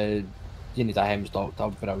 You need a HEMS doctor,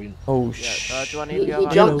 brilliant. Oh shit. He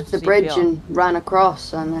jumped the bridge and ran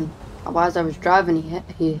across, and then whilst I was driving, I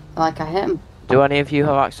hit him. Do any of you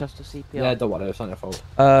have access to CPR? Yeah, don't worry, it's not your fault.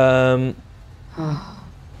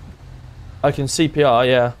 I can CPR,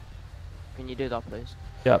 yeah. Can you do that, please?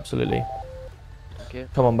 Yeah, absolutely. Thank you.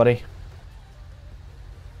 Come on, buddy.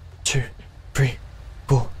 2, 3,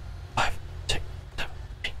 4, 5, 6, 7,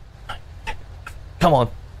 8, 9, 10. Come on.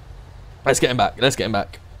 Let's get him back. Let's get him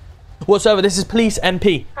back. What's over? This is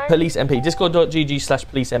PoliceMP. PoliceMP.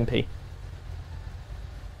 Discord.gg/PoliceMP.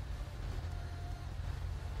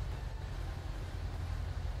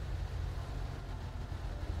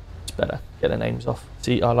 It's better. Get the names off.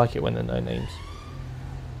 See, I like it when there are no names.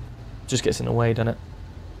 Just gets in the way, doesn't it?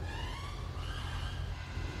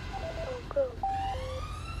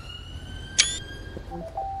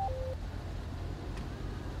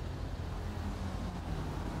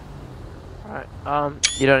 Right,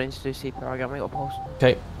 you don't need to do CPR, I got me up pulse.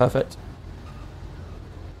 Okay, perfect.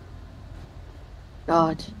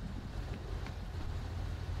 God.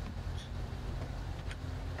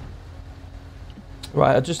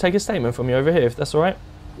 Right, I'll just take a statement from you over here, if that's alright.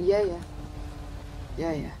 Yeah.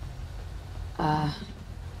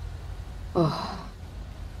 Oh.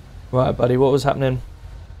 Right, buddy, what was happening?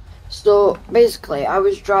 So basically, I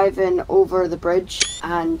was driving over the bridge,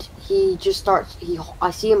 and he just starts.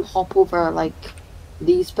 I see him hop over like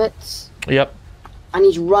these bits. Yep. And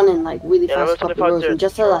he's running like really Yeah, fast up the road. And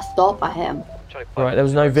just as I stop, I hit him. Right, there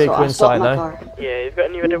was no vehicle So I in stopped sight, my no? car. Yeah, you've got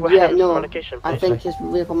any idea what Yeah, happened no. on location, I please? think his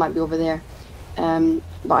vehicle might be over there.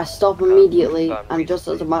 But I stop immediately, and just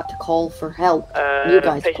as I'm about to call for help, you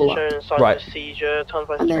guys patient pull shown up. inside Right. the seizure, times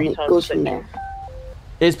by And then 3 it times goes 6. from there.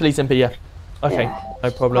 Here's police MP, yeah. Okay, Yeah,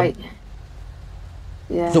 no problem. Right.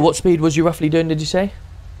 Yeah. So what speed was you roughly doing, did you say?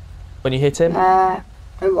 When you hit him?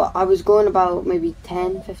 I was going about maybe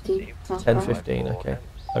 10, 15. 10, 15, okay.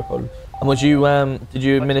 No problem. And was you, did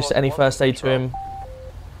you administer any first aid to him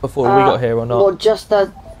before we got here or not? Well, just as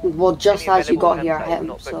you got here, I hit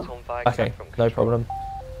him, so. Okay, no problem.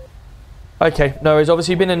 Okay, no worries.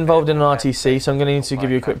 Obviously, you've been involved in an RTC, so I'm going to need to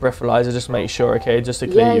give you a quick breathalyzer just to make sure, okay? Just to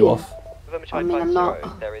clear you off. I mean, I'm not.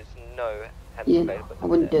 Yeah, I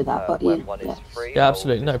wouldn't do that, but yeah. Yeah,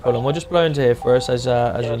 absolutely, no problem. We'll just blow into here for us, as you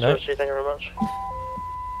know. Thank you very much.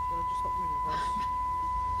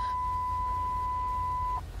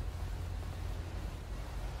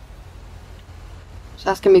 It's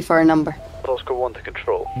asking me for a number. Oscar 1 to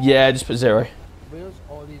control. Yeah, just put 0. Where's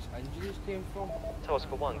all these injuries came from?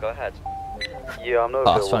 Oscar 1, go ahead. Yeah, I'm Oh,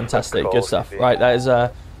 that's fantastic. Good stuff. Right, that is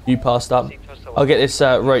you passed up. I'll get this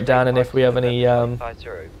wrote down, and if we have any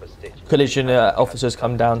collision officers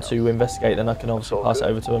come down to investigate, then I can obviously pass it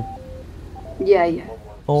over to them. Yeah, yeah.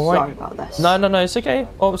 All right. Sorry about this. No, it's okay.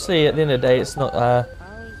 Obviously, at the end of the day, it's not.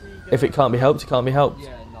 If it can't be helped, it can't be helped.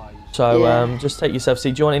 So Yeah. just take yourself a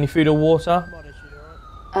seat. Do you want any food or water?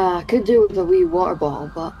 I could do with a wee water bottle,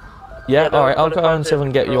 but. Yeah, alright, I'll go and see if I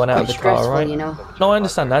can get you one out of the car, Stressful, alright? you know. No, I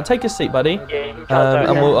understand that. Take a seat, buddy. Yeah, And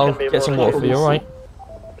I'll get some water for you, alright?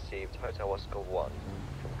 Received Hotel Oscar 1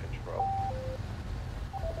 from control.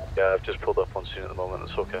 Yeah, I've just pulled up on scene at the moment,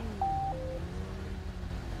 it's okay.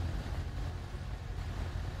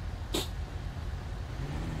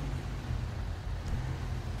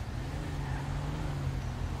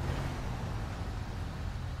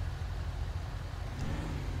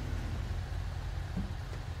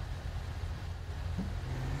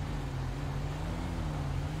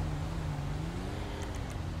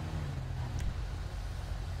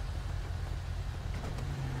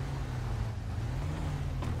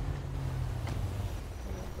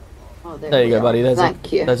 Oh, There you go, buddy.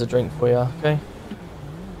 Thank you. There's a drink for you, okay?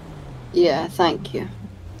 Yeah, thank you.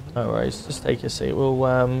 No worries. Just take your seat.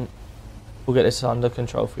 We'll get this under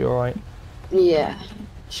control for you, alright? Yeah.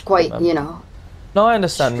 It's quite, you know. No, I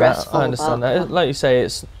understand that. Stressful I understand about that. Like you say,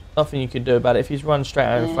 it's nothing you can do about it. If he's run straight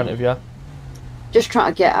out in front of you. Just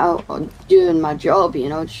trying to get out on doing my job, you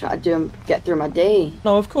know, just trying to get through my day.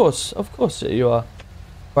 No, of course you are.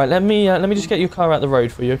 Right, let me just get your car out the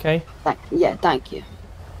road for you, okay? Yeah, thank you.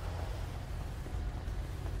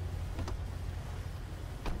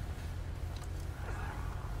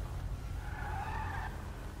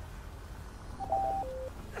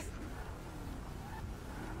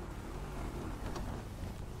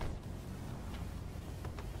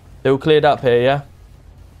 They're all cleared up here, yeah?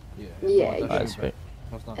 Yeah, Alright, sweet.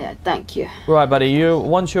 Yeah, thank you. Right, buddy.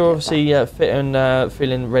 Once you're obviously fit and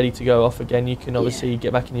feeling ready to go off again, you can obviously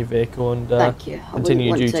get back in your vehicle and Thank you. I continue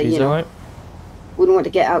your wouldn't want to, duties. you know, All right? Wouldn't want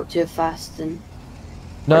to get out too fast and.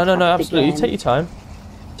 No, traffic absolutely. again. Take your time.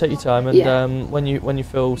 Take your time, and Yeah. when you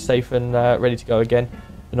feel safe and ready to go again,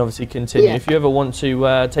 then obviously continue. Yeah. If you ever want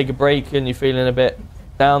to take a break and you're feeling a bit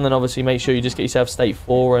down, then obviously make sure you just get yourself state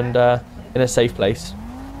 4 and in a safe place.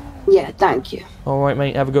 Yeah, thank you. All right,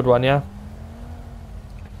 mate. Have a good one, yeah.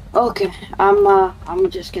 Okay, I'm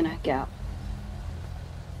just gonna get out.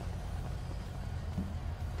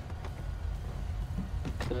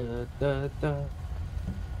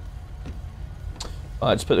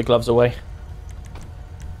 Alright, just put the gloves away.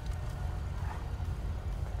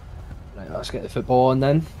 Right, let's get the football on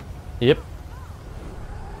then. Yep.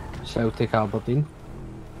 Celtic Aberdeen.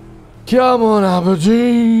 Come on,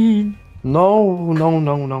 Aberdeen! No.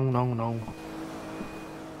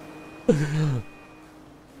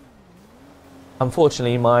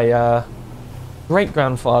 Unfortunately, my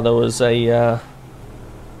great-grandfather was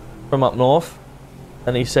from up north,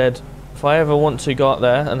 and he said, if I ever want to go up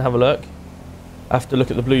there and have a look, I have to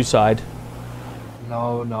look at the blue side.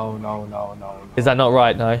 No. Is that not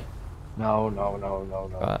right, no? No.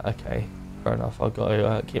 Right, okay. Fair enough. I've got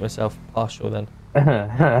to keep myself partial then.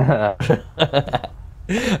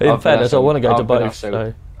 In fairness, I want to go to both.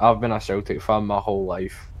 So. I've been a Celtic fan my whole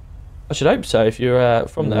life. I should hope so if you're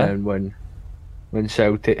from And there. then when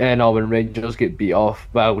Celtic, when Rangers get beat off,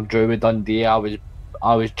 well, drew with Dundee, I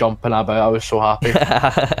was jumping about. I was so happy.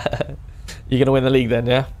 You're gonna win the league then,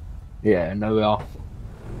 yeah? Yeah, now we are.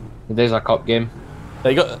 There's a cup game.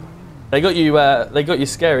 They got you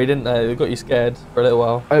scary, didn't they? They got you scared for a little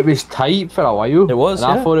while. It was tight for a while. It was,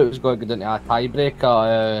 and yeah. I thought it was going to go into a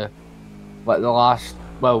tiebreaker. Like the last,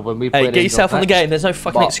 well, when we played. Hey, get yourself on the game. There's no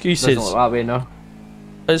fucking excuses. Doesn't look that way, no.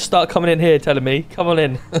 Just start coming in here, telling me. Come on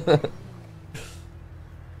in.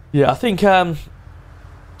 Yeah, I think they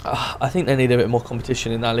need a bit more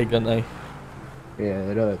competition in that league, don't they? Yeah,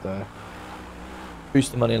 they really do.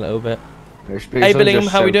 Boost the money a little bit. Especially Hey, Billingham,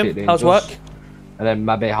 just how we Celtic doing? How's Rangers. work? And then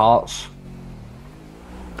maybe Hearts.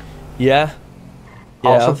 Yeah.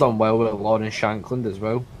 Hearts have done well with Lawrence Shankland as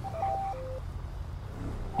well.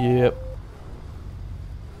 Yep.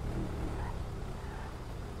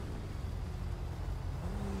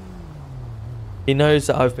 He knows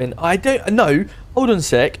that I've been... I don't know. Hold on a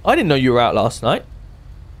sec. I didn't know you were out last night.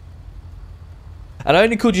 And I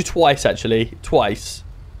only called you twice, actually. Twice.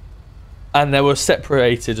 And they were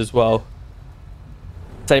separated as well.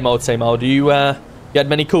 Same old, same old. You had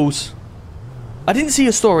many calls? I didn't see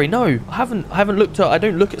your story. No, I haven't looked at... I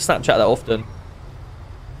don't look at Snapchat that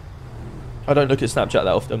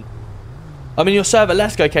often. I'm in your server.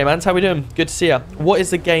 Let's go, K-Mans. How we doing? Good to see ya. What is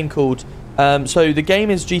the game called? So the game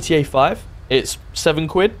is GTA 5. It's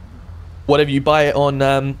 £7. Whatever you buy it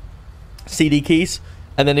on CD keys.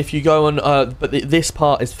 And then if you go on... but this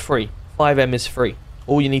part is free. FiveM is free.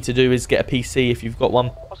 All you need to do is get a PC if you've got one.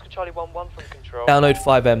 Oscar Charlie 1-1 from control. Download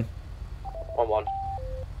FiveM. 1-1.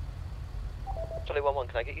 Charlie 1-1,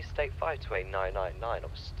 can I get you state 528-999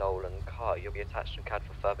 of a stolen car? You'll be attached and CAD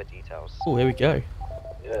for further details. Oh, here we go.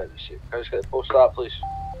 Yeah, let me see. Can I just get the post that, please?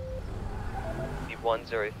 Be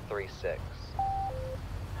 1036.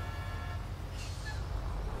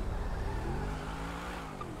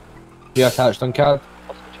 You attached on CAD?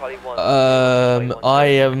 Oscar Charlie 1. I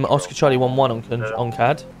am Oscar Charlie 1-1 on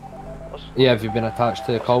CAD. Yeah, have you been attached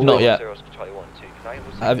to the call? Not yet. Oscar Charlie 1-2. Can I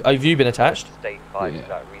also Have you been attached? state 5 to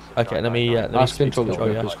that recent Okay, let me Last speak to control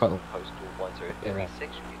control, yeah. was quite long. postal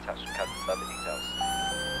 1036 should be attached and CAD for further details.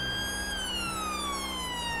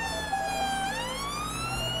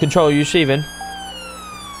 Control, are you receiving?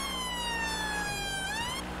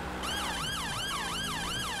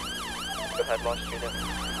 Go ahead, last unit.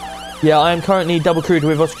 Yeah, I am currently double crewed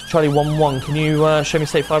with Oscar Charlie 1-1. Can you show me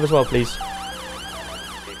state 5 as well, please?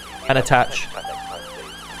 And attach.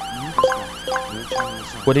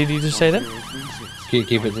 What did you just say then? Can you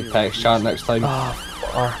keep it to text chat next time?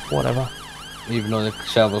 Or whatever. Even though the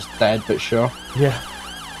server's dead, but sure. Yeah.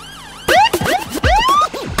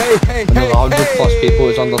 I know 100 plus people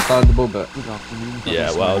is understandable, but... Yeah,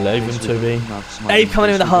 well, leave him to be. Abe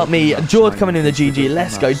coming in with the heart me, George coming in with the GG,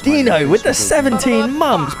 let's go. Dino with the 17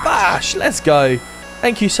 months, bash, let's go.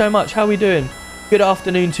 Thank you so much, how we doing? Good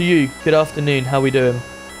afternoon to you, good afternoon, how we doing?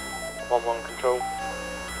 1-1 control.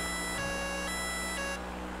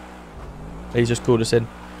 He's just called us in.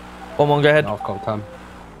 1-1, go ahead. I've called time.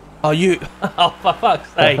 Oh, you, oh, for fuck's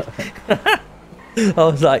sake. I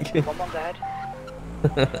was like... 1-1, go ahead.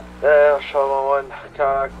 I'll show 1-1. Can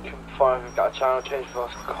I confirm we've got a channel change for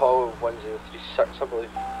us? Call 1036, I believe.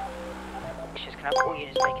 Can I have all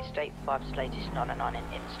units make a state 5 status 909 in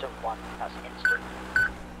instant 1? That's instant.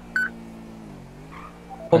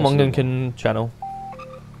 1-1 can channel.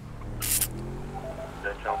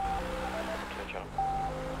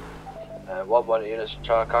 What units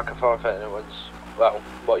trying to confirm if anyone's... Well,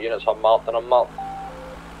 what units are marked and unmarked?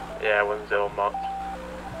 Yeah, 1-0 marked.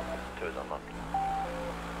 2 is unmarked.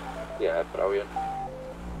 Yeah, brilliant.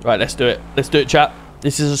 Right, let's do it. Let's do it, chat.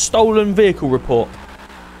 This is a stolen vehicle report.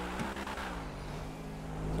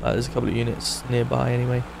 There's a couple of units nearby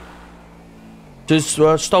anyway. Just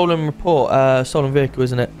stolen report, stolen vehicle,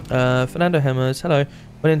 isn't it? Fernando Hemmers, hello.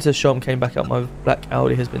 Went into the shop and came back up. My black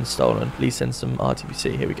Audi has been stolen. Please send some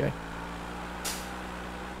RTPC. Here we go.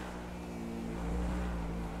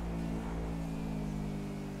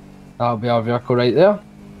 That'll be our vehicle right there.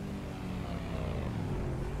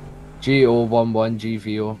 GO11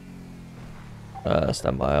 GVO.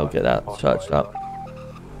 Stand by, I'll get that searched up.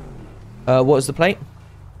 What is the plate?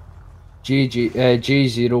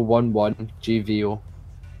 G011 GVO.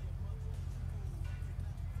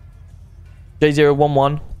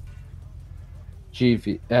 J011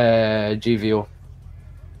 GVO.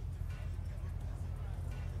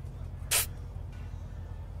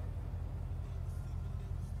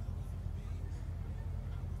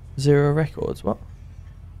 Zero records, what?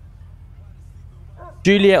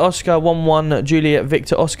 Juliet Oscar 11 Juliet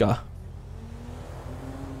Victor Oscar.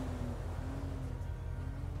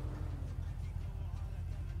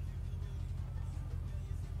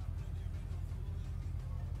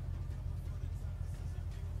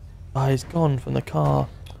 Oh, he's gone from the car.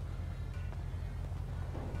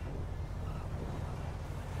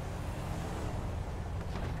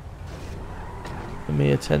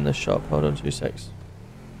 me attend the shop. Hold on 2 secs.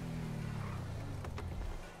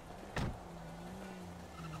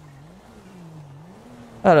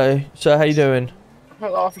 Hello, sir. How you doing?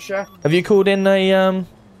 Hello, officer. Have you called in a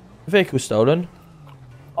vehicle stolen?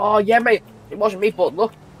 Oh, yeah, mate. It wasn't me, but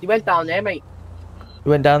look, he went down there, mate. You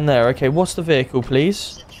went down there. Okay, what's the vehicle,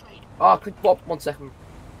 please? Oh, what? 1 second.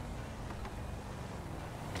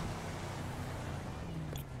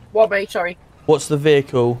 What, mate? Sorry. What's the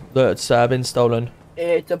vehicle that's been stolen?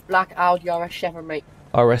 It's a black Audi RS7, mate.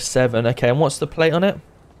 RS7. Okay, and what's the plate on it?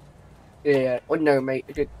 Yeah, unknown, mate.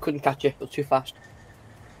 I couldn't catch it. It was too fast.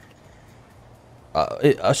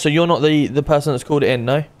 So you're not the person that's called it in,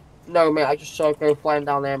 no? No, mate. I just saw it go flying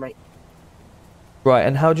down there, mate. Right,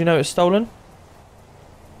 and how do you know it's stolen?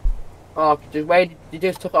 Oh, the way they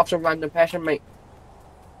just took it off some random person, mate.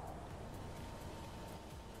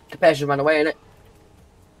 The person ran away, innit?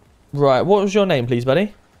 Right, what was your name, please,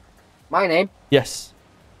 buddy? My name? Yes.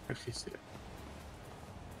 1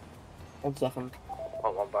 second.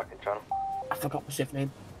 I'm back in channel. I forgot my shift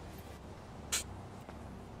name.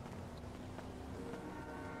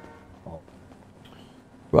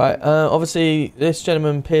 Right, obviously this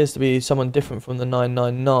gentleman appears to be someone different from the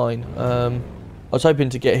 999. I was hoping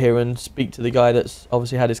to get here and speak to the guy that's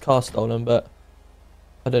obviously had his car stolen, but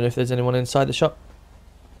I don't know if there's anyone inside the shop.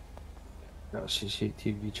 Got a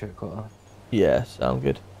CCTV check on that. Yeah, sound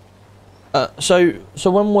good. So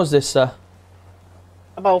when was this, sir?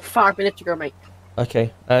 About 5 minutes ago, mate.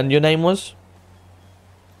 Okay, and your name was?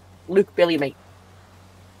 Luke Billy, mate.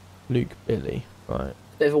 Luke Billy, right.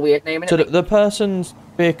 Bit of a weird name, innit? So the person's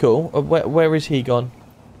vehicle, where is he gone?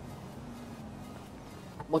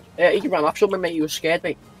 What, he ran off somewhere, mate. He was scared,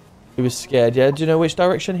 mate. He was scared, yeah? Do you know which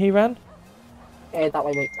direction he ran? That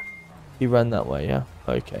way, mate. He ran that way, yeah?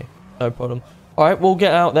 Okay, no problem. Alright, we'll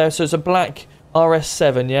get out there. So it's a black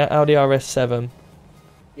RS7, yeah? Audi RS7.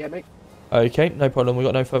 Yeah, mate. Okay, no problem. We've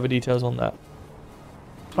got no further details on that.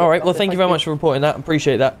 Alright, well, thank you very much for reporting that.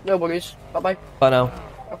 Appreciate that. No worries. Bye-bye. Bye now.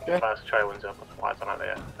 Okay. First try one's up. Lights on out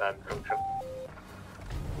there. Junction.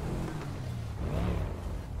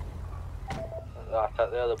 That's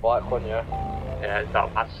the other black one, yeah? Yeah, it's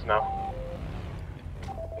that passes now.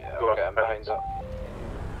 Yeah, we're getting behind it.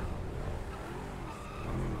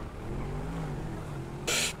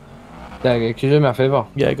 Deggy, can you do me a favour?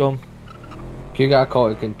 Yeah, go on. Can you get a call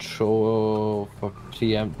to control for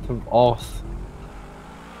preemptive auth?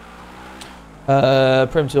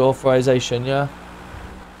 Preemptive authorization, yeah?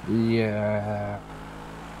 Yeah.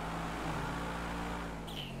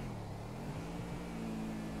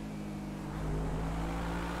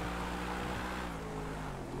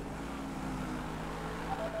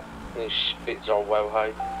 These speeds are well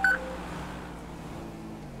high.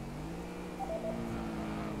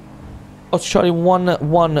 What's Charlie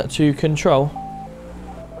 1-1 to control?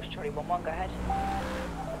 What's Charlie 1-1, go ahead.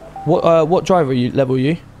 What driver level are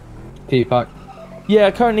you? T-Pack.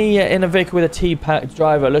 Yeah, currently in a vehicle with a T-Pack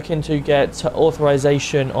driver, looking to get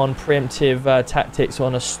authorization on preemptive tactics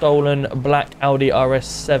on a stolen black Audi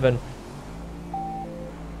RS7.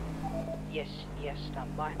 Yes,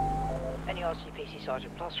 stand by. Any RCPC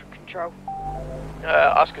Sergeant Plus from control?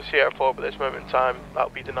 Oscar Sierra 4, but at this moment in time,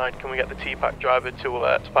 that'll be denied. Can we get the T-Pack driver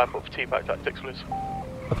to pipe up for T-Pack tactics, please?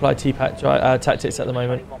 Apply T-Pack tactics at the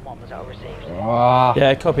moment. Was that received?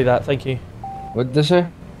 Yeah, copy that, thank you. What did they say?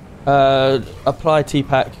 Apply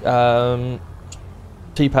T-Pack,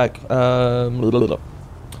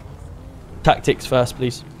 tactics first,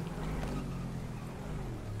 please.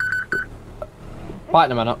 Back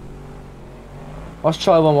in a minute. Let's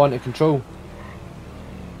try 1-1 to control.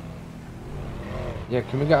 Yeah,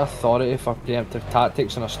 can we get authority for preemptive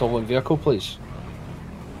tactics on a stolen vehicle, please?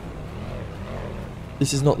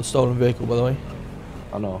 This is not the stolen vehicle, by the way.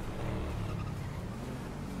 I know.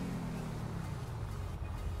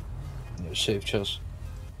 Yeah, safe, cheers.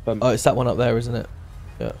 Oh, it's that one up there, isn't it?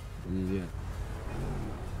 Yeah. Yeah.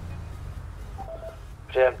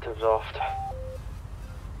 Preemptive's off.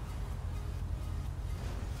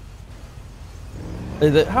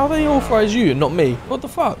 How they authorise you and not me? What the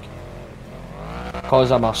fuck?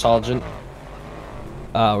 Because I'm a sergeant.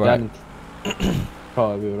 Ah, right.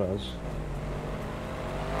 Probably what it is.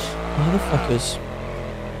 Motherfuckers.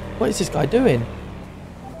 What is this guy doing?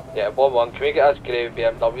 Yeah, 1-1, can we get his grey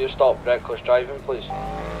BMW stop reckless driving, please?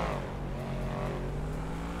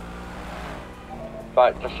 In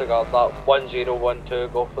fact, disregard that.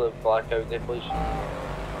 1012, go for the black Audi, please.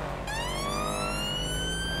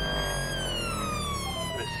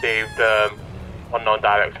 Received unknown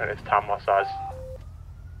direction, it's Tamla size.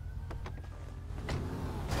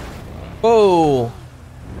 Whoa! Do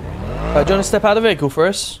you want to step out of the vehicle for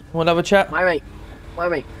us? Want to have a chat? My mate. Why,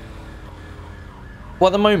 mate? Well,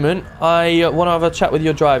 at the moment, I want to have a chat with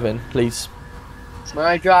your driving, please. It's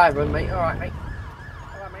my driver, mate. Alright, mate.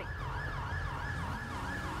 Alright, mate.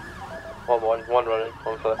 One running,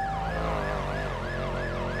 1 foot.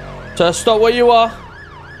 So stop where you are.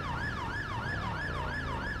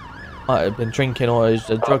 Might have been drinking or is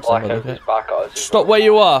drugs on the okay? Stop where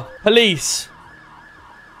you are. Police.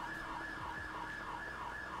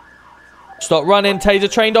 Stop running,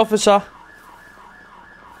 taser trained officer.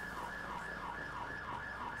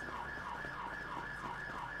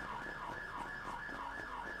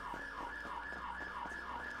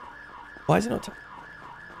 Why is it not?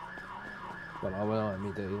 Well, I will, I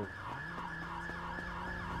mean, do.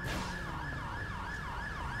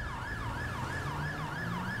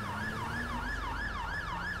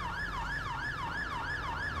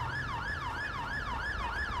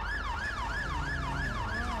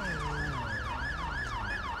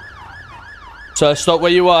 So stop where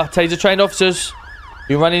you are. Taser trained officers.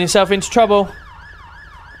 You're running yourself into trouble.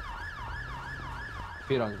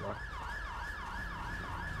 Feet on the bar.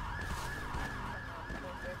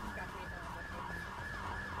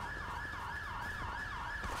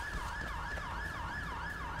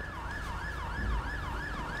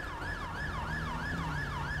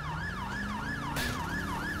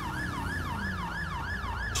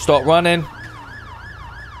 Stop running.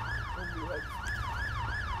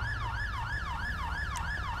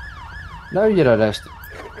 Now you're arrested.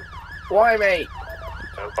 Why, mate?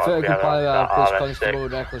 Fair comply with police constable,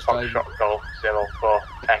 reckless driving. Golf, 04,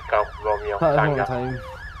 Echo, Romeo, At the Tango. moment time,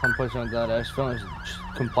 I'm placing under arrest. Failure to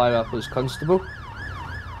comply with police constable,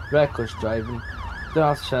 reckless driving. Don't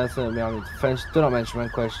have to say anything to me on the defence. Do not mention when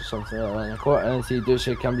questioned something like that in court. Anything you do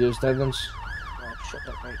say can be used as evidence. Oh, shut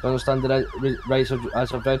up, mate. Do you understand the rights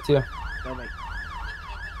as I've read to you? No, mate.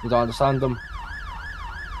 You don't understand them?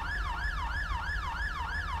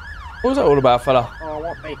 What was that all about, fella? Oh,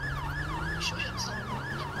 what, mate?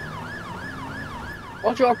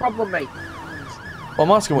 What's your problem, mate? Well,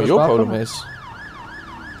 I'm asking what your problem is.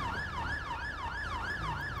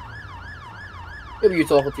 Who are you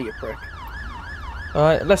talking to, you prick?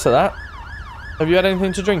 Alright, less of that. Have you had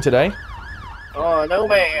anything to drink today? Oh, no,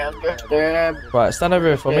 mate. I'm just, Right, stand over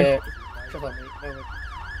here for me. Shut up, mate. No, mate.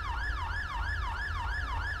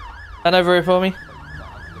 Stand over here for me.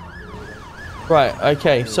 Right,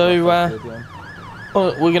 okay, so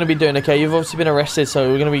well, we're going to be doing, okay, you've obviously been arrested, so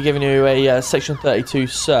we're going to be giving you a Section 32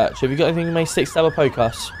 search. Have you got anything you may stick, stab or poke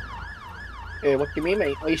us? What do you mean,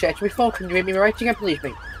 mate? What are you searching me for? Can you read me right again, please,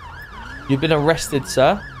 mate? You've been arrested,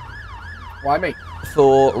 sir. Why, mate?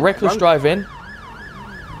 For reckless driving.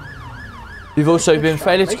 You've also been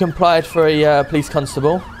failure to comply for a police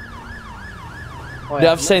constable. You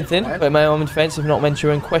don't have to say anything, but in my own defence, if not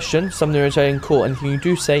mentioned in question, something is in court. Anything you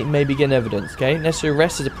do say may begin evidence, okay? Necessary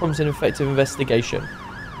arrest is a promising and effective investigation.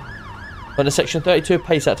 Under Section 32 of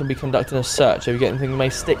PACE Act will be conducting a search. If you get anything you may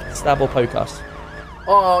stick, stab or poke us.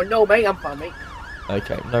 Oh, no, mate, I'm fine, mate.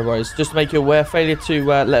 Okay, no worries. Just to make you aware, failure to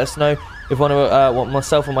let us know if one of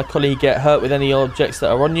myself or my colleague get hurt with any objects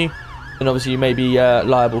that are on you, then obviously you may be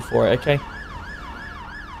liable for it, okay?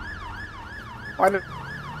 Why, mate?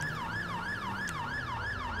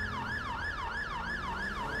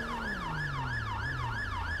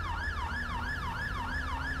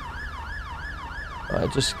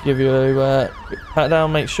 Alright, just give you a quick pat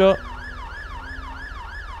down, make sure.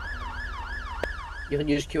 You can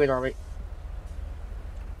use Q&R, mate.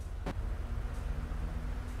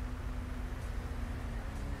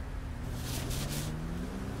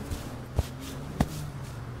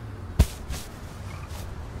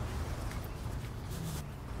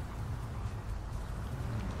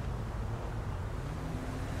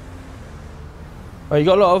 Oh, you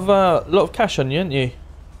got a lot of cash on you, haven't you?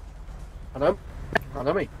 I know. I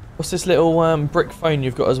know, mate. What's this little brick phone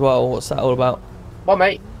you've got as well? What's that all about? What,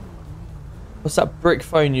 mate? What's that brick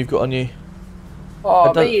phone you've got on you?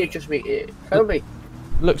 Oh, mate, you just mate. Tell me.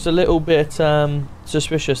 Looks a little bit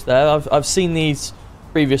suspicious there. I've seen these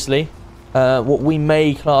previously. What we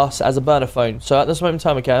may class as a burner phone. So at this moment in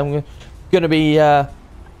time, okay, I'm going to be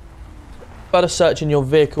further searching your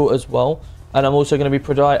vehicle as well, and I'm also going to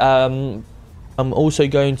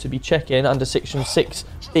be checking under Section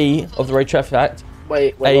 6B of the Road Traffic Act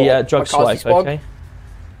a drug swipe. Okay.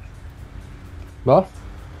 What?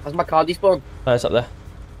 Has my car despawned? No, it's up there.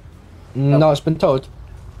 No, it's been towed.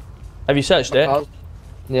 Have you searched it?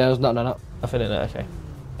 Yeah, there's nothing in it. Nothing in it. Okay,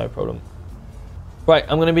 no problem. Right,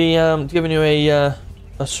 I'm going to be giving you a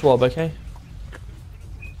swab. Okay.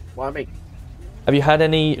 Why, mate? Have you had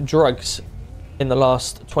any drugs in the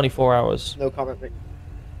last 24 hours? No comment, mate.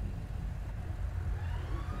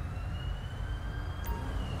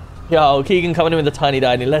 Yo, Keegan coming in with the tiny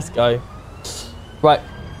daddy. Let's go. Right,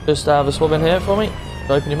 just have a swab in here for me.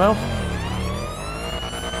 Open your mouth.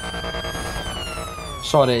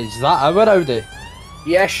 Sorry, is that our Audi?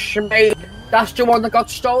 Yes, mate. That's the one that got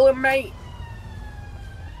stolen, mate.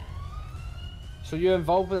 So you're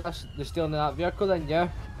involved with us, the stealing of that vehicle then, yeah?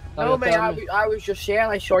 No, mate, I was just saying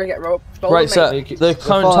I saw you get stolen, Right, mate. sir, the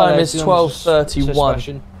current time is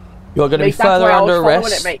 12:31. You're going to be Mate, that's further why I was under following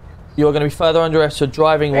arrest. it, mate. You're going to be further under arrest for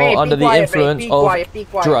driving Hey, while be under the quiet, influence mate. Be of quiet, be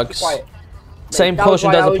quiet, drugs. be quiet. Same That was caution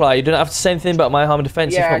why does I was- apply. You don't have to say anything about my harm and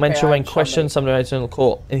defence Yeah, if not okay, mentioned I when understand, questioned, mate. something related in the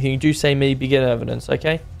court. Anything you do say may begin evidence,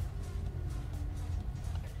 okay?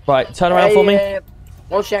 Right, turn around for me.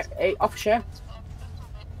 One sec. Hey, officer.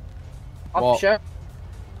 Officer.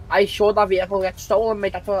 I saw that vehicle get stolen,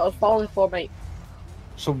 mate. That's what I was following for, mate.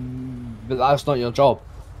 So, but that's not your job.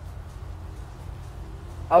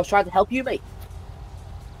 I was trying to help you, mate.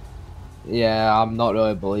 Yeah, I'm not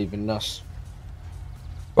really believing this.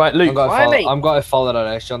 Right, Luke. I'm going to follow the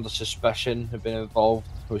arrest under suspicion of being involved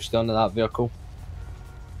with stealing that vehicle.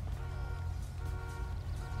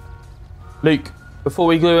 Luke, before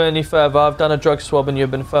we go any further, I've done a drug swab and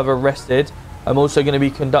you've been further arrested. I'm also going to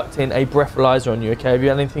be conducting a breathalyzer on you, okay? Have you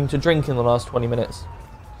had anything to drink in the last 20 minutes?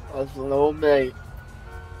 I don't know, mate.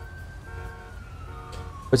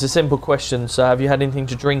 It's a simple question, so have you had anything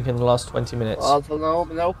to drink in the last 20 minutes? I don't know,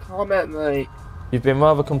 no comment, mate. You've been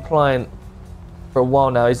rather compliant for a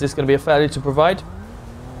while now. Is this going to be a failure to provide?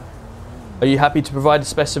 Are you happy to provide a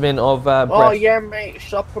specimen of breath? Oh, yeah, mate.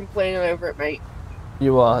 Stop complaining over it, mate.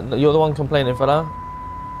 You are. You're the one complaining, fella.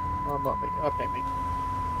 I'm not, mate. Okay, mate.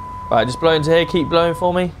 Right, just blow into here. Keep blowing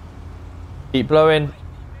for me. Keep blowing.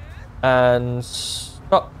 And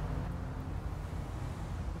stop.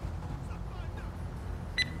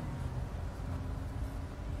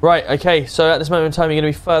 Right, okay. So at this moment in time, you're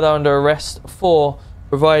going to be further under arrest for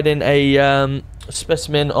providing a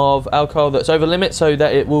specimen of alcohol that's over limit, so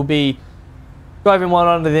that it will be driving while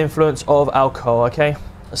under the influence of alcohol, okay?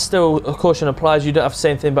 Still, a caution applies. You don't have to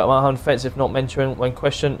say anything about my harm defence if not mentioned when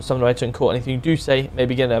questioned. Something right in court. Anything you do say may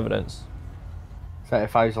begin evidence.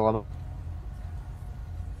 35's a limit.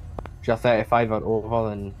 If you're 35 or over,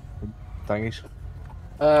 then thingies.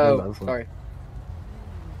 Oh, sorry.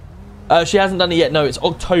 She hasn't done it yet. No, it's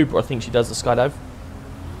October, I think she does the skydive.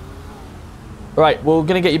 Right, we're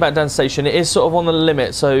going to get you back down to the station. It is sort of on the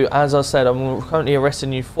limit, so as I said, I'm currently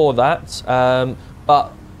arresting you for that.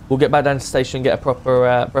 But we'll get back down to the station and get a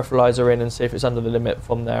proper breathalyzer in and see if it's under the limit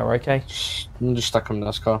from there, okay? I'm just stuck in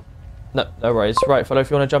this car. No worries. Right, fellow, if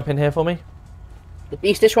you want to jump in here for me. The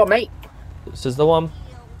beast, this one, mate. This is the one.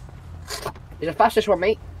 Is it fast, this one,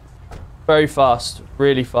 mate? Very fast.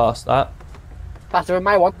 Really fast, that. Faster than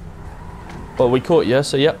my one. Well, we caught you,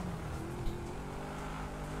 so yep.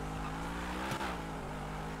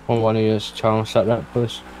 One of yours, challenge set that,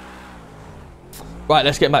 please. Right,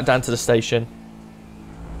 let's get back down to the station.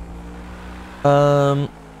 Yeah,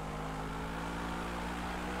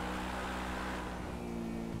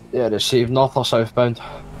 received north or southbound.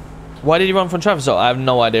 Why did he run from traffic stop? I have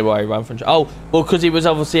no idea why he ran from. Oh, well, because he was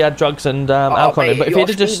obviously had drugs and alcohol in. But if he'd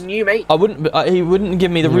have just, I wouldn't. He wouldn't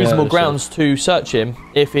give me the reasonable grounds to search him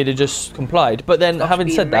if he'd have just complied. But then, having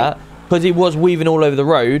said that, because he was weaving all over the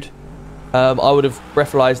road, I would have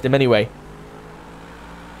breathalyzed him anyway.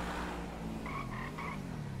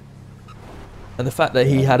 And the fact that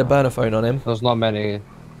he had a burner phone on him. There's not many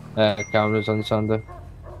cameras on Sunday.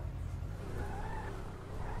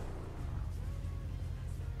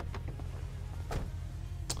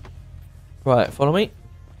 Right, follow me.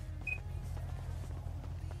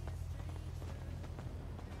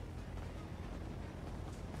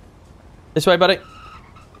 This way, buddy.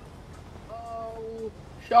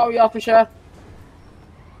 Sorry, officer.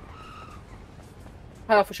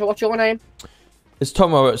 Hi, officer. What's your name? It's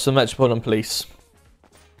Tom Roberts, the Metropolitan Police.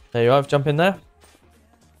 There you are. Jump in there.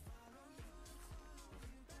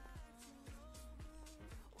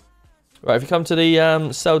 Right, if you come to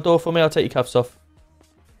the cell door for me, I'll take your cuffs off.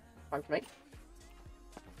 Thanks, mate.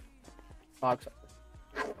 Thanks.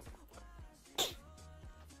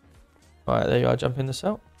 Right, there you are. Jump in the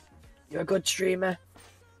cell. You're a good streamer.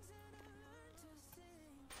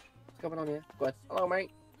 What's going on here? Good. Hello,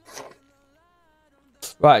 mate.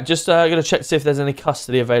 Right, just gonna check to see if there's any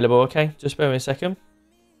custody available. Okay, just bear with me a second.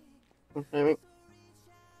 Okay, mate.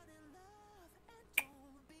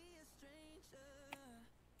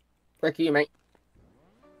 Where are you, mate?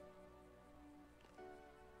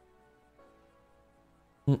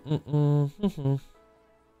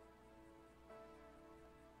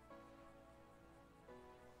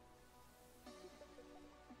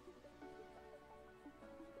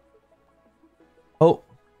 Oh,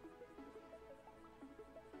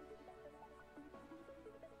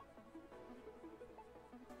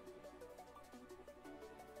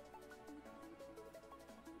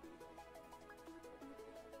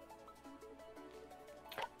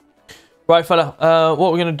 Right, fella.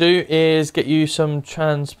 What we're going to do is get you some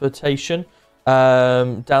transportation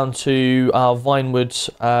down to our Vinewood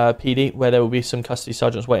PD, where there will be some custody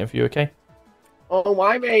sergeants waiting for you, okay? Oh,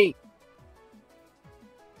 why, mate?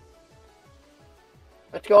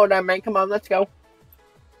 Let's go then, mate. Come on, let's go.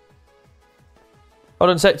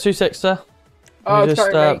 Hold on a sec. 2 secs, sir. Let me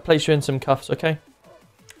just place you in some cuffs, okay?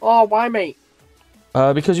 Oh, why, mate?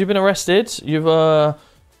 Because you've been arrested. You've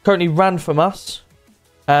currently ran from us.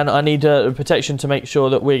 And I need protection to make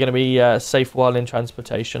sure that we're going to be safe while in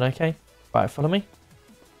transportation, okay? Right, follow me.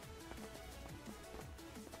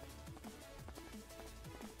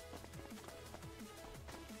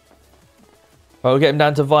 Right, we'll get him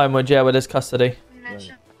down to Vinewood, yeah, where there's custody.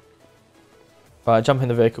 Right, jump in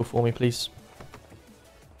the vehicle for me, please.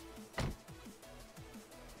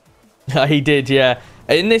 He did, yeah.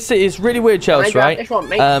 In this city, it's really weird, Chelsea, right?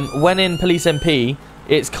 When in PoliceMP,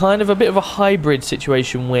 it's kind of a bit of a hybrid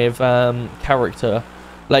situation with character.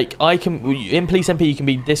 Like, in PoliceMP, you can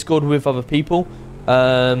be Discord with other people,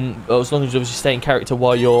 as long as you obviously stay in character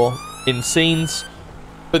while you're in scenes.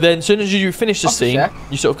 But then, as soon as you finish the scene,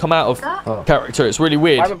 you sort of come out of character. It's really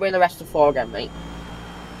weird. I haven't been arrested for again, mate.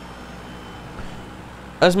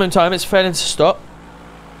 At the moment in time, it's failing to stop.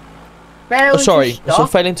 Failing so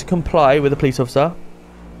failing to comply with the police officer.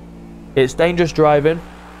 It's dangerous driving.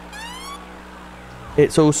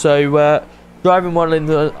 It's also driving while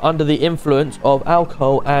under the influence of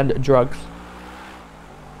alcohol and drugs.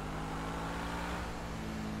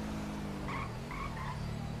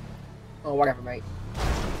 Oh, whatever, mate.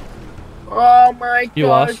 Oh my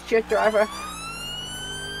god, shit driver.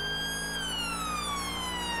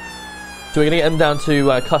 So we're going to get him down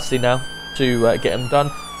to custody now to get him done.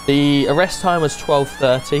 The arrest time was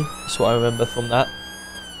 12:30. That's what I remember from that.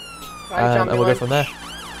 And we'll go from there.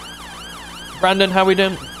 Brandon, how we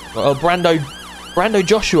doing? Oh, Brando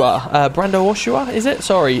Joshua, is it?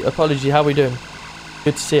 Sorry, apology. How we doing?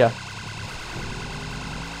 Good to see you.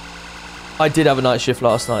 I did have a night shift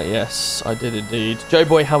last night. Yes, I did indeed. Joe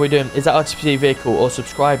Boy, how we doing? Is that RTPC vehicle or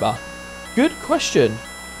subscriber? Good question.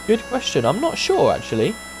 Good question. I'm not sure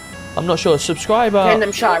actually. I'm not sure. Subscriber. I'm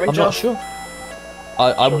not sure.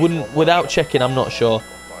 I wouldn't without checking. I'm not sure.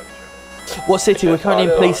 What city? We're currently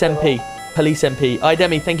in PoliceMP. PoliceMP.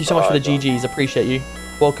 Demi, thank you so much for the GGs. Appreciate you.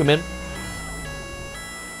 Welcome in.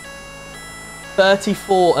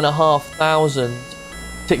 34,500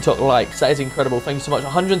 TikTok likes. That is incredible. Thank you so much.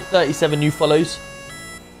 137 new follows.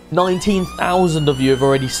 19,000 of you have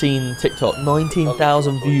already seen TikTok.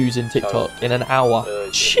 19,000 views in TikTok in an hour.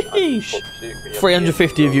 Sheesh.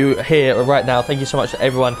 350 of you here right now. Thank you so much to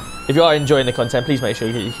everyone. If you are enjoying the content, please make sure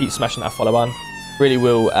you keep smashing that follow button. Really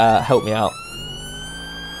will help me out.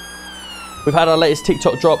 We've had our latest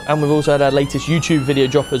TikTok drop, and we've also had our latest YouTube video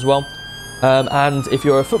drop as well. And if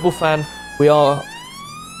you're a football fan, we have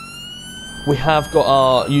got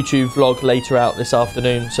our YouTube vlog later out this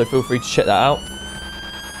afternoon, so feel free to check that out.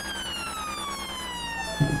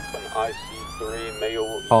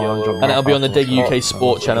 And it'll be on the DeggyUK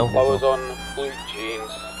Sport channel. I was on Blue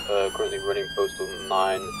Jeans, currently running postal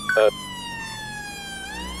 9.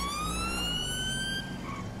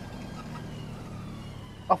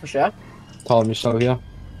 Officer? Tom, you still here?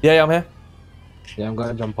 Yeah, I'm here. Yeah, I'm going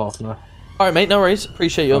to jump off now. Alright, mate, no worries.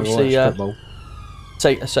 Appreciate you, obviously.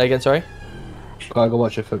 Say again, sorry? Gotta go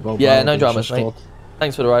watch your football. Yeah, no dramas, mate.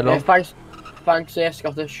 Thanks for the ride along. Yeah, thanks,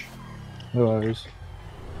 Scottish. No worries.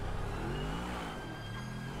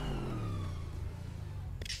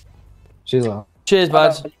 Cheers, man. Cheers,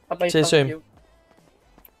 bud. See you soon.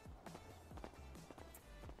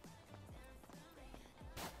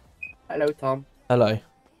 Hello, Tom. Hello.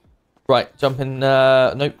 Right, jump in.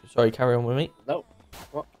 Nope, sorry, carry on with me. Nope.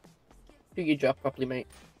 What? Do your job properly, mate.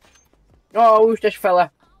 Oh, who's this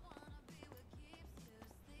fella?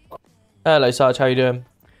 Hello, Sarge, how you doing?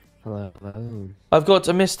 Hello. I've got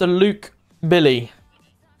a Mr. Luke Billy,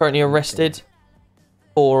 currently arrested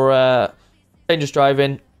for dangerous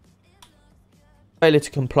driving, failure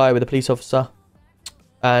to comply with a police officer,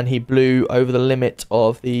 and he blew over the limit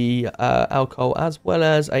of the alcohol as well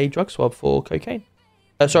as a drug swab for cocaine.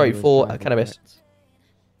 Sorry, for cannabis.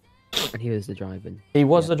 And he was the driver. He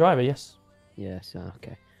was the driver, yes. Yes,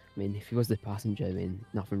 okay. I mean, if he was the passenger, I mean,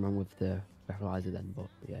 nothing wrong with the breathalyzer then, but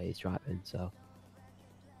yeah, he's driving, so.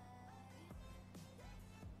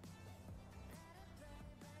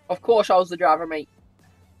 Of course I was the driver, mate.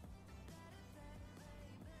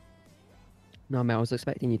 No, mate, I was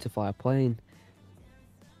expecting you to fly a plane.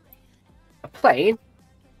 A plane?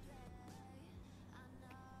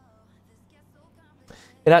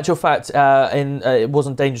 In actual fact, it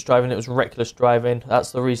wasn't dangerous driving, it was reckless driving.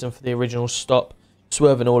 That's the reason for the original stop.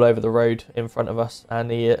 swerving all over the road in front of us, and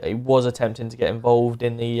he was attempting to get involved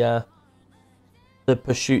in the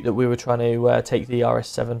pursuit that we were trying to take the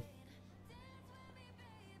RS7.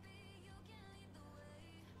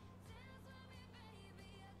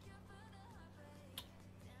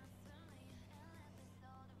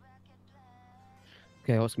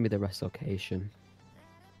 Okay, what's going to be the rest location?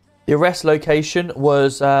 The arrest location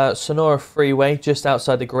was Sonora Freeway, just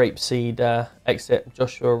outside the Grapeseed exit,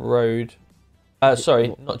 Joshua Road.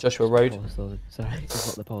 Sorry, not Joshua Road. Sorry, it's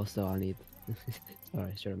not the postal I need.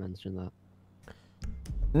 Sorry, should have mentioned that.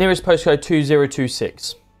 Nearest postcode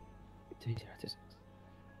 2026. 2026.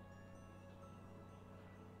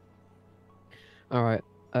 Alright,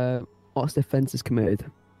 what's the offences committed?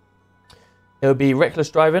 It would be reckless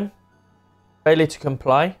driving, failure to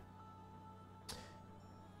comply,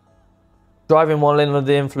 driving while under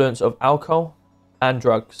the influence of alcohol and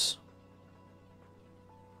drugs.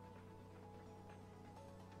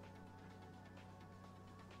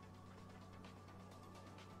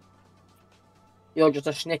 You're just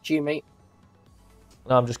a snitch, you mate.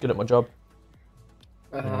 No, I'm just good at my job.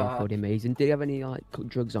 Pretty amazing. Did he have any like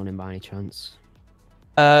drugs on him by any chance?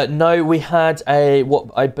 No, we had what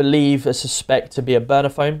I believe a suspect to be a burner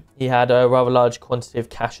phone. He had a rather large quantity of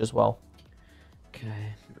cash as well.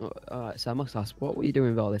 Okay. Alright, so I must ask, what were you doing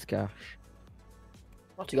with all this cash?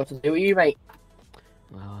 What's he got to do with you, mate?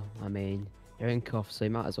 Well, I mean, you're in cuffs, so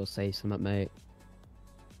you might as well say something, mate.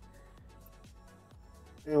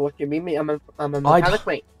 What do you mean, mate? I'm a mechanic,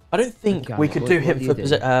 mate. I don't think we could do him for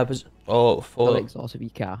exhaustive your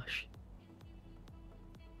cash.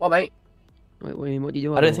 What, mate? Wait, what do you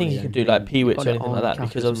do? I don't think you could do like peewits or anything like that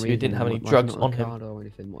because obviously we didn't have any drugs on him. Or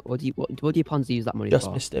anything. What do you plan to use that money Just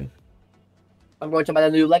for? missed him. I'm going to buy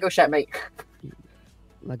a new Lego set, mate.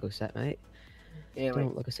 Lego set, mate. Yeah, Don't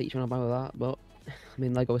mate. look a seat you want to buy with that, but I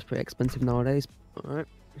mean Lego is pretty expensive nowadays. Alright.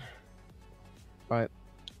 Right.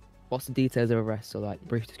 What's the details of arrest, or like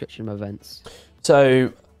brief description of events?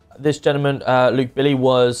 So this gentleman, Luke Billy,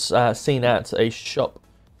 was seen at a shop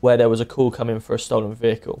where there was a call coming for a stolen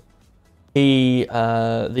vehicle. He,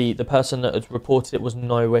 the person that had reported it was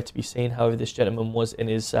nowhere to be seen. However, this gentleman was in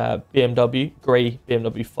his BMW, grey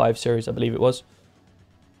BMW 5 Series, I believe it was.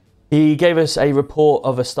 He gave us a report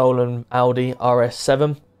of a stolen Audi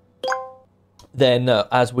RS7. Then,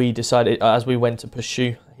 as we went to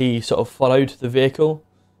pursue, he sort of followed the vehicle,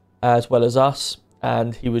 as well as us,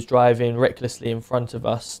 and he was driving recklessly in front of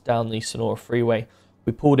us down the Sonora Freeway.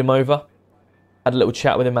 We pulled him over, had a little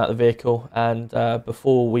chat with him out the vehicle, and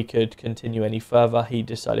before we could continue any further, he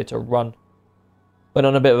decided to run. Went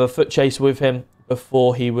on a bit of a foot chase with him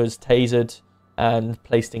before he was tasered and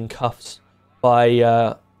placed in cuffs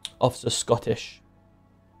by Officer Scottish.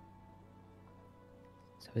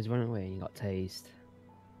 So he's running away and he got tased.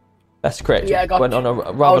 That's correct. Yeah, Went on a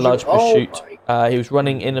rather large pursuit. He was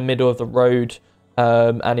running in the middle of the road,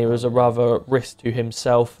 and he was a rather risk to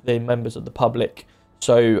himself, the members of the public.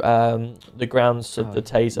 So the grounds of the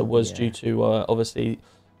taser was due to obviously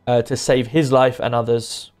to save his life and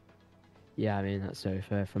others. Yeah, I mean that's very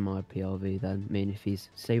fair from my POV. Then, I mean if he's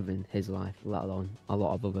saving his life, let alone a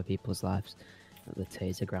lot of other people's lives, the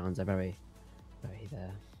taser grounds are very, very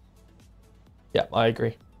there. Yeah, I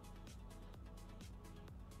agree.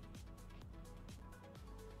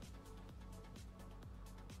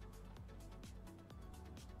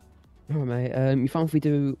 Alright, mate. You found if we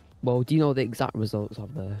do well, do you know the exact results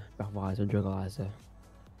of the breathalyzer and drugalizer?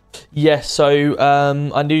 Yes, so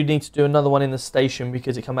I do need to do another one in the station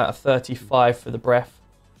because it came out of 35 for the breath.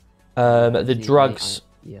 The drugs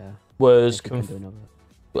was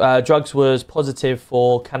drugs was positive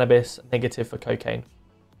for cannabis, negative for cocaine.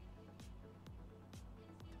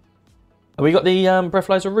 Have we got the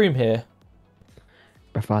breathalyzer room here?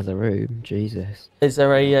 Breathalyzer room? Jesus. Is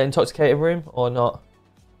there a intoxicated room or not?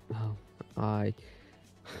 Oh, I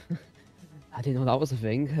didn't know that was a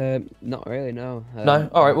thing. Not really, no. No?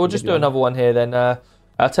 Alright, we'll just do another one here then.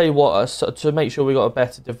 I'll tell you what, to make sure we got a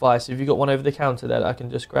better device, have you got one over the counter there that I can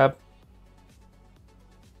just grab?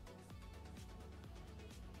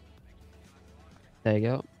 There you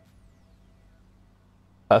go.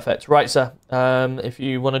 Perfect. Right, sir. If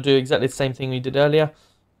you want to do exactly the same thing we did earlier,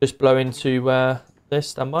 just blow into this,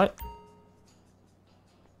 stand by.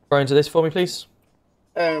 Blow into this for me, please.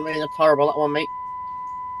 Man, that's horrible, that one, mate.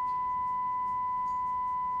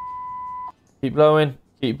 Keep blowing,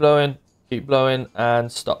 keep blowing, keep blowing,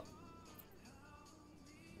 and stop.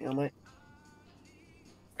 Yeah, mate.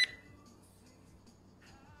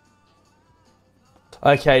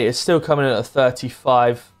 Okay, it's still coming in at a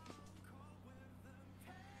 35.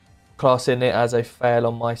 Classing it as a fail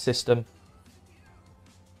on my system.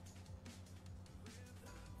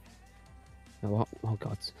 Oh, what? Oh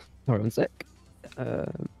God. Sorry, one sec. There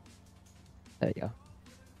you go.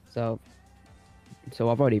 So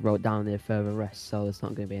I've already wrote down the further arrests, so there's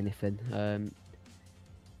not going to be anything.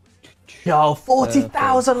 Yo,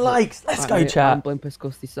 40,000 likes. Let's go, chat. I'm Blimpus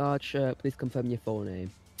Gusty Sarge. Please confirm your full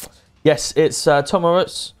name. Yes, it's Tom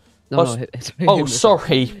Roberts. No, oh,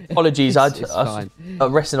 sorry. Apologies. It's fine.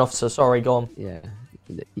 Arresting officer. Sorry, go on. Yeah,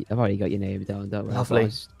 I've already got your name down. Don't worry.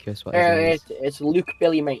 Lovely. It's Luke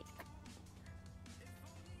Billy, mate.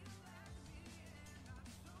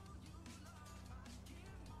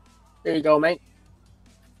 There you go, mate.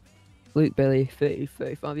 Luke Billy,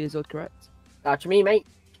 35 years old, correct? That's me, mate.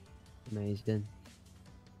 Amazing.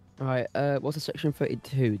 Alright, what's the section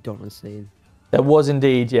 32 done on scene? There was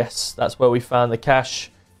indeed, yes. That's where we found the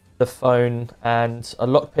cash, the phone, and a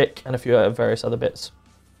lockpick, and a few various other bits.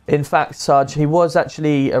 In fact, Sarge, he was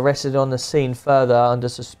actually arrested on the scene further under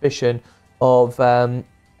suspicion of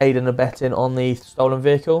aid and abetting on the stolen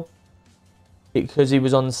vehicle. Because he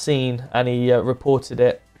was on the scene and he reported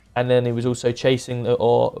it, and then he was also chasing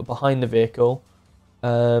or behind the vehicle,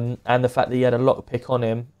 and the fact that he had a lockpick on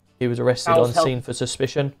him, he was arrested on scene for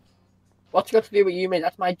suspicion. What's got to do with you, mate?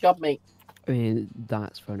 That's my job, mate. I mean,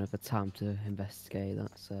 that's for another time to investigate.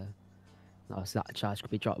 That charge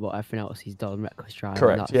could be dropped, but everything else he's done, reckless driving.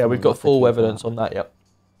 Correct. Yeah, we've got full evidence on that. Yep.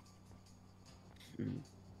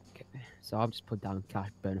 Okay. So I've just put down cash,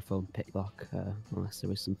 burner phone, pick lock, unless there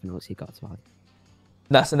was something else he got to add.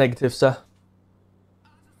 That's a negative, sir.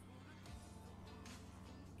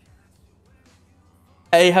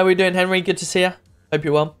 Hey, how are we doing, Henry? Good to see you. Hope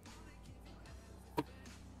you're well.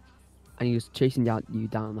 And he was chasing you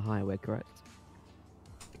down the highway, correct?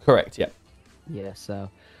 Correct, yeah. Yeah, so,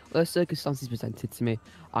 well, the circumstances presented to me,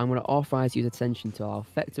 I'm going to authorise your attention to our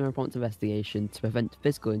effective and prompt investigation to prevent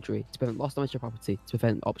physical injury, to prevent loss damage to property, to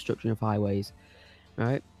prevent obstruction of highways.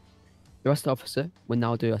 Alright? The arrest officer will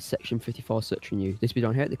now do a section 54 search on you. This will be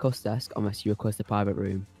done here at the custody desk unless you request a private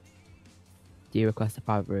room. Do you request a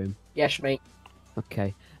private room? Yes, mate.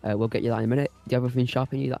 Okay, we'll get you that in a minute. Do you have anything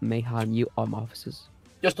sharp in you that may harm you or my officers?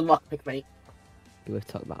 Just a lockpick, mate. We've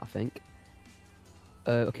talked about, I think.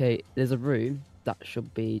 Okay, there's a room that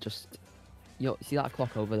should be just... You know, see that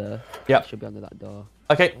clock over there? Yeah. It should be under that door.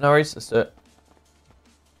 Okay, no worries. Let's do it.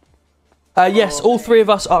 Yes, all three of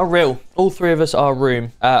us are real. All three of us are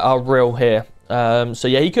real here. So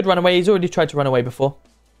yeah, he could run away. He's already tried to run away before.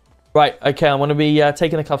 Right, okay, I'm going to be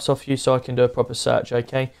taking the cuffs off you so I can do a proper search,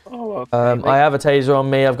 okay? Oh, okay, I have a taser on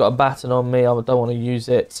me. I've got a baton on me. I don't want to use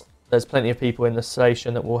it. There's plenty of people in the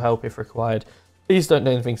station that will help if required. Please don't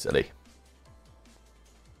do anything silly.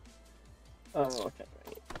 Oh, okay.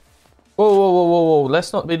 Whoa, whoa, whoa, whoa, whoa.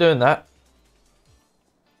 Let's not be doing that.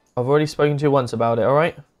 I've already spoken to you once about it,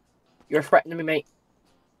 alright? You're threatening me, mate.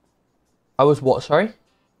 I was what, sorry?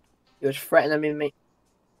 You was threatening me, mate.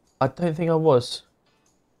 I don't think I was.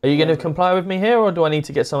 Are you going to comply with me here, or do I need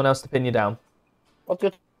to get someone else to pin you down? What's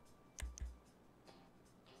good?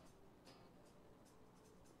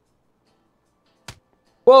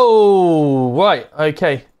 Whoa! Right,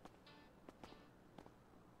 okay.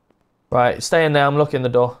 Right, stay in there. I'm locking the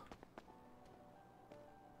door.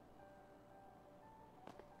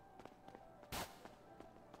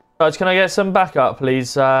 Sarge, can I get some backup,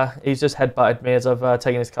 please? He's just headbutted me as I've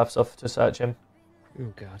taken his cuffs off to search him.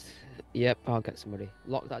 Oh, God. Yep, I'll get somebody.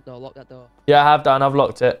 Lock that door, lock that door. Yeah, I have done. I've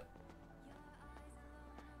locked it.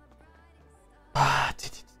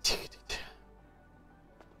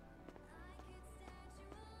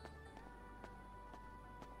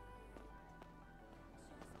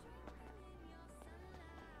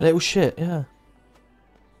 Little shit, yeah.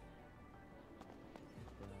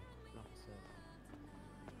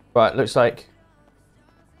 Right, looks like...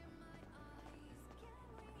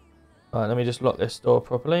 Right, let me just lock this door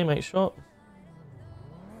properly, make sure.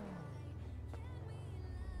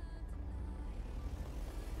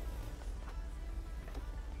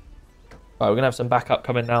 Right, we're going to have some backup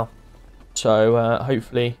coming now. So,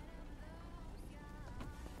 hopefully...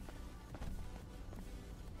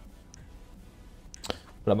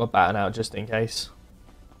 I'll have my baton out just in case.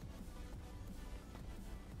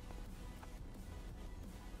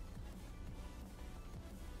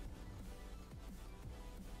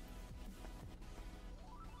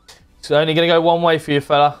 It's only going to go one way for you,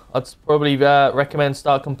 fella. I'd probably recommend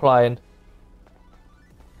start complying.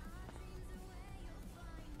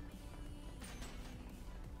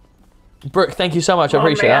 Brooke, thank you so much. I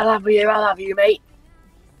appreciate that. I love you, mate.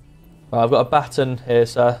 Right, I've got a baton here,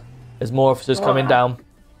 sir. There's more officers coming down.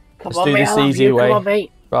 Come Let's on, do mate, this I love easy you. way Come on,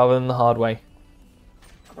 mate. rather than the hard way.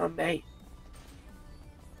 Come on, mate.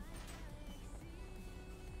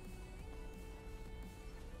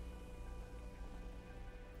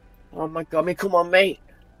 Oh my god, mate, come on, mate.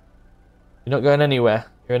 You're not going anywhere.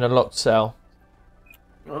 You're in a locked cell.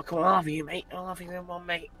 Oh, come on, I'll have you, mate. I'll have you, come on,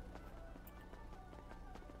 mate.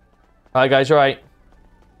 Alright, guys, you right?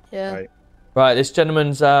 Yeah. Right, this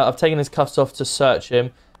gentleman's, I've taken his cuffs off to search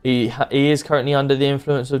him. He is currently under the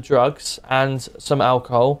influence of drugs and some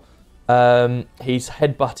alcohol. He's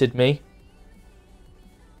headbutted me.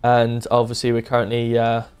 And obviously we're currently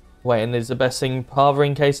waiting. Is the best thing Parver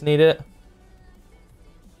in case need it?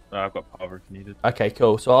 I've got Parver if needed. Okay,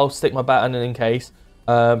 cool. So I'll stick my bat in case.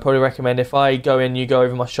 Probably recommend if I go in, you go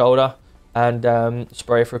over my shoulder and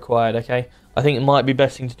spray if required, okay? I think it might be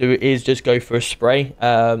best thing to do is just go for a spray.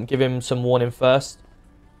 Give him some warning first.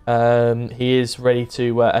 He is ready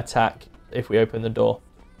to attack if we open the door.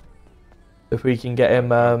 If we can get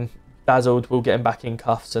him dazzled, we'll get him back in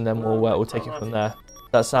cuffs and then we'll take it from there.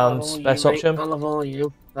 That sounds best option? I'll have all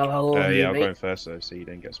you. Yeah, I'll go in first though, so you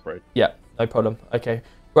don't get sprayed. Yeah, no problem. Okay.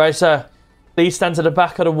 Right, sir. Please stand to the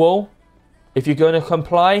back of the wall. If you're going to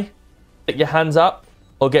comply, stick your hands up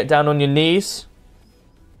or get down on your knees.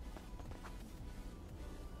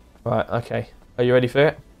 Right, okay. Are you ready for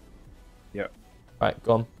it? Yep. Right,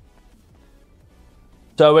 go on.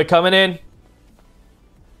 So we're coming in.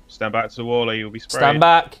 Stand back to the wall or you'll be sprayed. Stand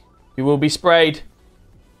back. You will be sprayed.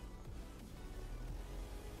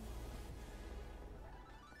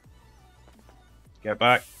 Get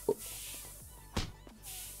back.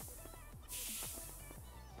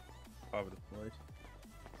 Parver deployed.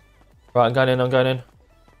 Right, I'm going in, I'm going in.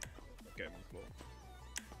 Get him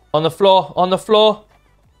on the floor. On the floor.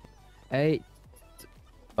 Hey.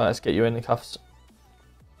 Right, let's get you in the cuffs.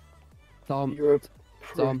 Tom.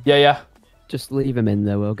 Tom. Yeah. Just leave him in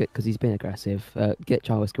there, will get because he's been aggressive. Get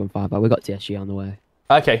Charlie Whiskey 1-5. We got TSG on the way.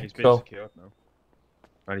 Okay, He's been cool. secured now.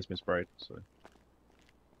 And he's been sprayed, so.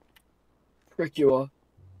 Frick you are.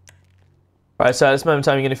 Right, so at this moment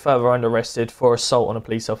in time, you're going to be further under arrested for assault on a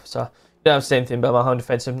police officer. You don't have to say anything about my home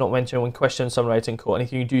defence if not mentioned when questioned, summarised in court.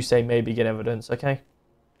 Anything you do say may begin evidence, okay?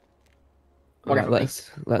 Right,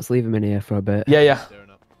 let's leave him in here for a bit. Yeah.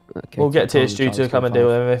 Okay, We'll get Tom, TSG to Charlie come and 1-5. deal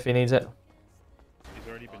with him if he needs it. He's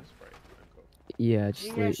already been sprayed. Yeah,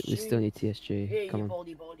 just leave, we still need Here, TSG. Come you on.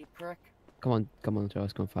 baldy prick. Come on,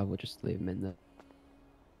 Charles, come on, 5. We'll just leave him in there.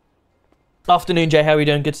 Afternoon, Jay. How are you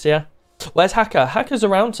doing? Good to see you. Where's Hacker? Hacker's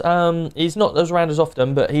around. He's not as around as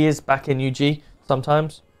often, but he is back in UG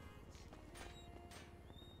sometimes.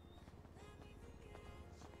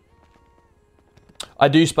 I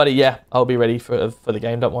do, Spuddy. Yeah, I'll be ready for the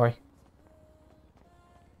game. Don't worry.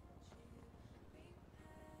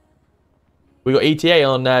 We got ETA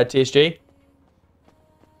on TSG.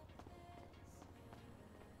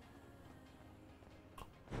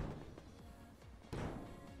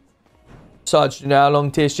 Sarge, do you know how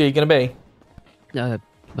long TSG going to be?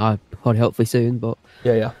 Probably hopefully soon, but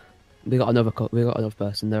yeah. We got another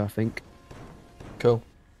person there, I think. Cool.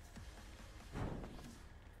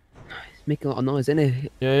 He's making a lot of noise, isn't he?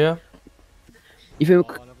 Yeah. You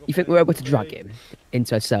think we're able to drag him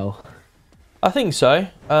into a cell? I think so.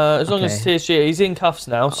 As long as TSG, he's in cuffs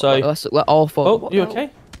now. So let all four. Oh, you okay?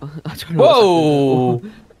 Whoa!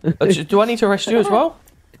 Do I need to arrest you as well?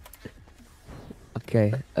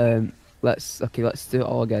 Okay. Let's do it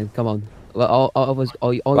all again. Come on. All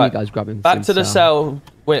right. You guys grab him. Back to the cell.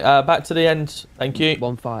 Wait, back to the end. Thank you.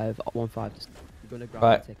 1-5. 1-5. Just gonna grab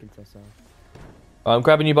Right. and take him to a cell. Right, I'm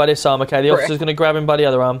grabbing you by this arm. Okay, the officer's gonna grab him by the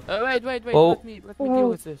other arm. Wait. Oh. Let me deal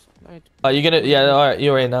with this. Wait. Are you gonna? Yeah. All right.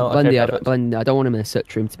 You're in now. Blendy, Okay, perfect. I don't want him in a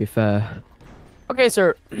search room. To be fair. Okay,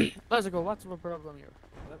 sir. Let's go. What's the problem here?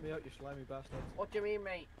 Let me out, you slimy bastard. What do you mean,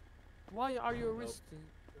 mate? Why are you arresting?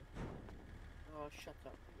 Oh, shut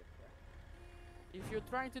up. If you're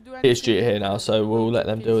trying to do anything... TSG here now, so we'll let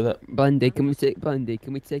them deal with it. Blendy, can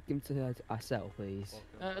we take him to a cell, please?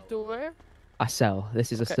 To where? A cell.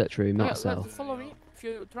 This is a search room, not a cell. Follow me. If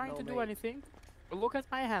you're trying to do anything, look at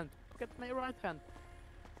my hand. Look at my right hand.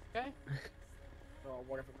 Okay? Oh,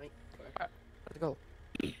 whatever, mate. Let's go.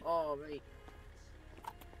 Oh, mate.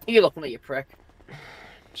 You looking at your prick.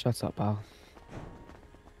 Shut up, pal.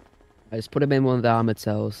 I just put him in one of the armored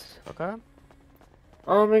cells. Okay.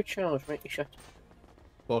 Oh, make charge, mate. You shut up.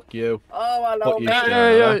 Fuck you. Oh, hello, Fuck you,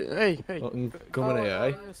 mate. Hey. Fucking come in here,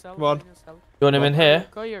 eh? Come on. You want him in here?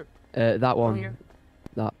 Go here. That one. here.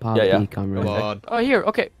 That part of the camera. Come on. Oh, here.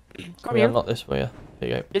 Okay. Come Yeah, here. unlock this for you. There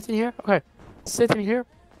you go. Sit in here. Okay. Sit in here.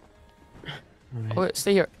 Right. Okay,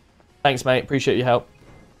 stay here. Thanks, mate. Appreciate your help.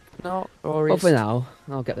 No worries. Well, for now,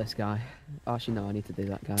 I'll get this guy. Actually, no, I need to do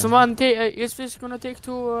that guy. Someone, is this gonna take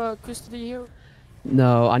to custody here?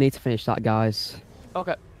 No, I need to finish that, guys.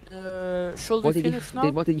 Okay. Should we finish now?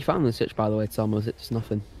 What did you find in the search, by the way, Tom? Was it just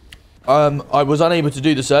nothing? I was unable to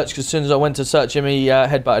do the search because as soon as I went to search him, he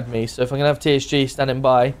headbutted me. So if I'm gonna have TSG standing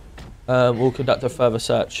by, we'll conduct a further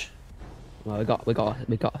search. Well, we got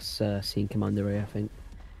a scene commander here, I think.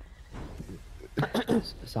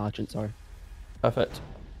 Sergeant, sorry. Perfect.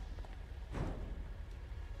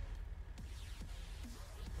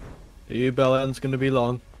 Are you Bellend's gonna be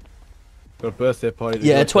long? Got a birthday party.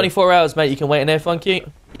 Yeah, 24 hours, mate. You can wait in there, Funky.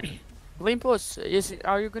 Olympus,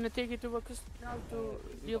 are you gonna take it to work now to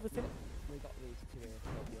deal with it?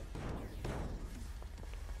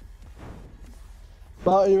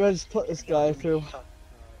 Marty, ready to put this guy through?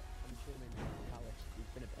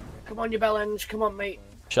 Come on, you bellends. Come on, mate.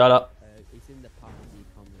 Shut up.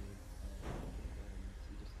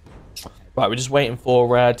 Right, we're just waiting for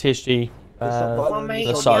TSG.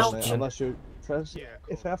 The sergeant. Unless you press.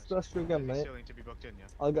 If I have to ask you again, mate,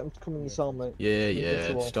 I'll get him to come in the cell, mate.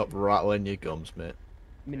 Yeah. Stop rattling your gums, mate.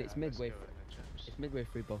 I mean, it's midway. It's midway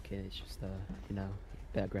through booking. It's just you know,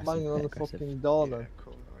 a bit aggressive. Banging on the fucking door, man.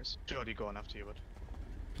 Cool, nice. Jordy, go on after you, bud.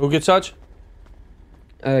 All good, Sarge?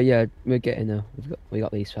 Yeah, we're getting there. We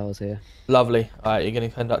got these fellas here. Lovely. Alright, you're gonna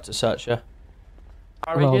conduct a search, yeah?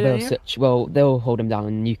 They'll hold him down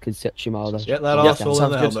and you can search him all. Get that arsehole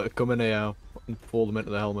in the helmet. Come in here and pull them into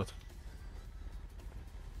the helmet.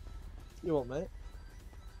 You want, mate?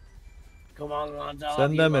 Come on, lads.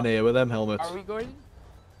 Send them in here with them helmets. Are we going?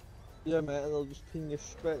 Yeah, mate, and they'll just pin you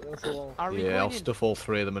straight against the wall. Yeah, I'll stuff all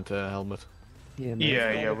three of them into a helmet.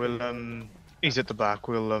 Yeah, we'll he's at the back.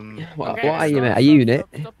 We'll What are you, mate? A unit?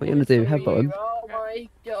 What are you gonna do? Headbutt him? Oh my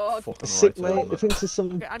god. Sick, mate. He thinks there's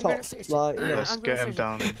some top, like, you know. Let's get him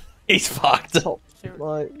down. He's fucked. Top,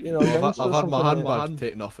 like, you know. I've had my handbag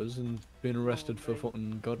taken off us and been arrested for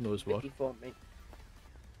fucking God knows what.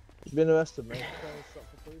 You've been arrested, mate.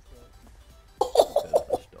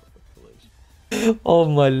 Oh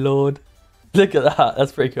my lord. Look at that.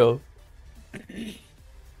 That's pretty cool.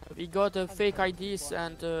 We got fake IDs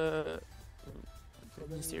and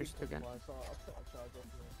serious again.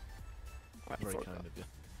 Very kind of you.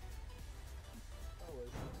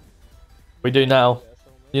 We do now.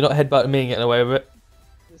 You're not headbutting me and getting away with it.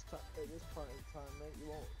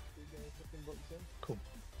 Cool.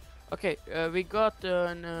 Okay, we got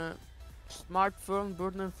a smartphone,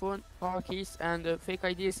 burden phone, car keys, and fake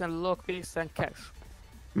IDs and lockpicks and cash.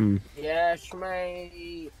 Yes,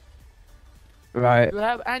 mate. Right. Do you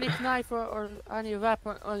have any knife or any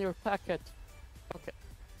weapon on your packet? Okay.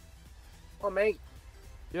 Oh, mate.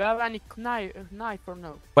 Do you have any knife or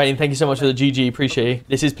no? Wayne, thank you so much for the GG. Appreciate you.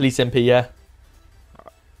 This is PoliceMP, yeah?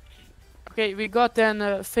 Okay, we got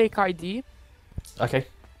an fake ID. Okay.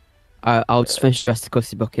 I'll just finish the rest of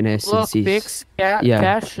custody booking here since he's... Lockpicks,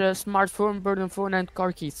 cash, smartphone, burden phone, and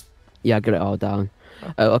car keys. Yeah, I got it all down.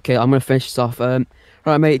 Okay, I'm gonna finish this off.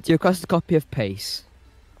 Right, mate, do you request a copy of PACE?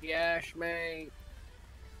 Yes, mate.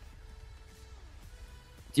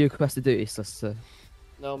 Do you request a duty solicitor?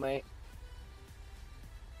 No, mate.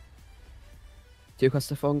 Do you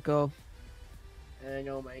request a phone call?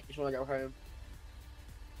 No, mate. Just wanna go home.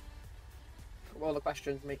 For all the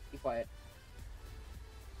questions, mate, be quiet.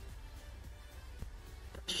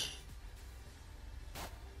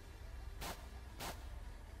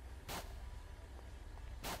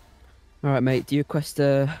 Alright, mate, do you request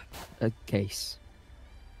a case?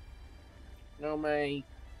 No, mate.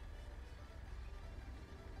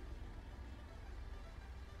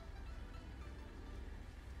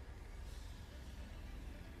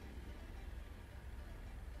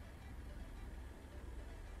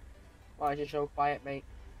 Why is it so quiet, mate?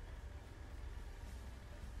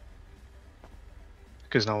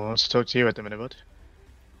 Because no one wants to talk to you at the minute, bud.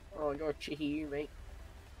 Oh, you're cheeky, you, mate.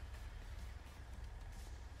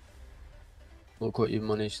 Look what you've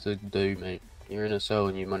managed to do, mate. You're in a cell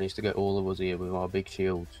and you managed to get all of us here with our big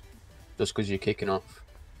shields. Just because you're kicking off.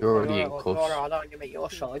 You're already in cuffs. I don't get your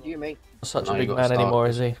side, you, mate. Not such a big man anymore,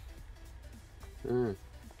 is he? No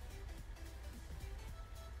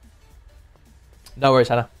worries,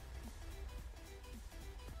 Hannah.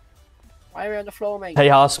 Why are we on the floor, mate? Hey,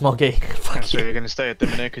 Smoggy. Fuck So you're going to stay at the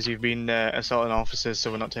minute because you've been assaulting officers,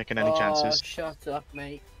 so we're not taking any chances. Shut up,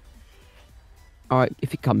 mate. Alright,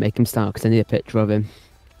 if you can't make him stand up, because I need a picture of him.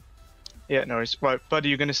 Yeah, no worries. Right, bud, are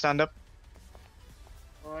you going to stand up?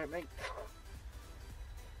 Alright, mate.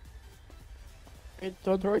 Hey,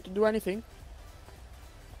 don't try to do anything.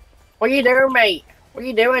 What are you doing, mate? What are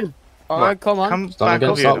you doing? Alright, come on. Stand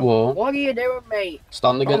against that wall. What are you doing, mate?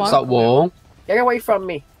 Stand against that wall. Get away from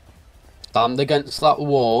me. Stand against that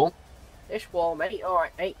wall. This wall, mate.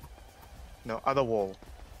 Alright, mate. No, other wall.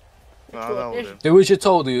 Do as you're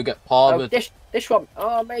told or you get parted. This one.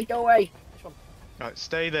 Oh, mate, go away. This one. Right,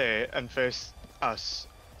 stay there and face us.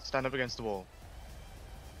 Stand up against the wall.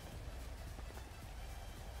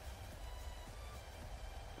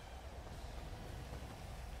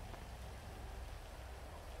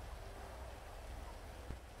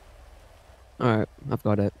 Alright, I've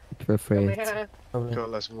got it. For free. Cool,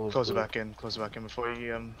 let's close it back in. Close it back in before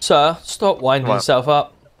you Sir, stop winding Right. yourself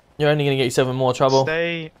up. You're only going to get yourself in more trouble.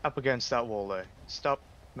 Stay up against that wall there. Stop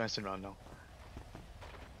messing around now.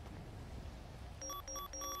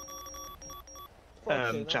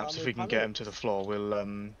 Chaps, if we can get him to the floor,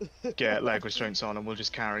 we'll get leg restraints on and we'll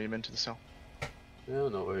just carry him into the cell. Yeah,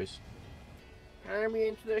 no worries. Carry me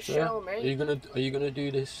into the Yeah. show, mate. Are you gonna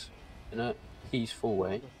do this in a peaceful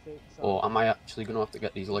way, or am I actually gonna have to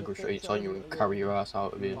get these leg restraints on you and carry your ass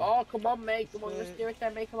out of here? Oh, come on, mate. Come on, let's do it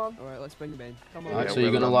then, mate. Come on. Alright, let's bring him in. Come on. Alright, so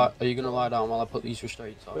you're gonna lie? Are you gonna lie down while I put these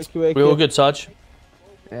restraints on? We all good, Sarge?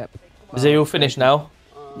 Yep. Is he all finished now?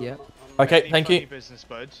 Yep. Okay, thank you. Business,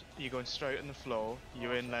 bud. You're going straight on the floor.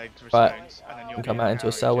 You're in leg Right. restraints, and then you'll You come out into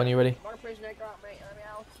a cell when you're ready.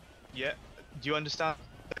 Yeah. Do you understand?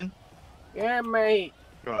 Yeah, mate.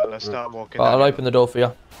 Right. Let's start walking. Right, I'll down. open the door for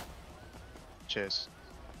you. Cheers.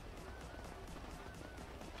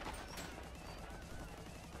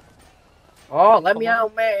 Oh, let me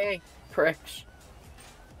out, mate. Pricks.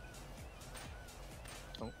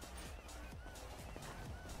 Oh,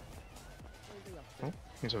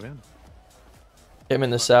 he's over here. Get him in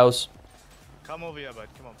the cells. Come over here, bud.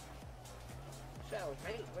 Come on. Cells,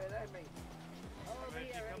 mate. Where are they, mate?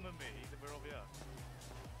 If you come with me, then we're over here.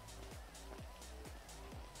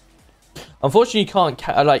 Unfortunately, you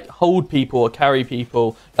can't like hold people or carry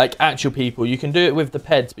people like actual people. You can do it with the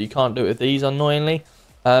peds, but you can't do it with these. Annoyingly,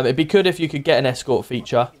 it'd be good if you could get an escort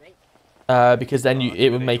feature, because then it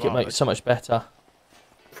would make it so much better.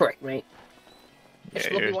 Prick, mate. This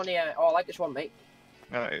Yeah, lovely you're- one here. Oh, I like this one, mate.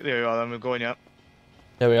 Alright, there we are. Then we're going up.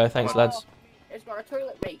 There we go. Thanks, lads. It's got a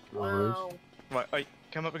toilet, mate. worries. Wow. Right,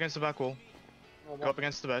 come up against the back wall. Oh, Go up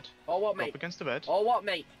against the bed. Oh, what, Go mate? up against the bed. Oh, what,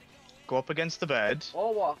 mate? Go up against the bed.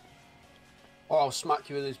 Oh, what? Oh, I'll smack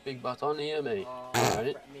you with this big baton here, mate.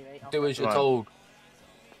 Alright. mate. Do as you're Right. told.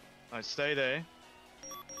 Alright, stay there.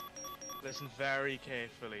 Listen very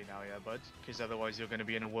carefully now, yeah, bud? Because otherwise you're going to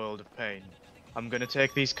be in a world of pain. I'm going to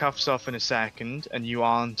take these cuffs off in a second, and you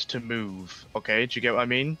aren't to move, okay? Do you get what I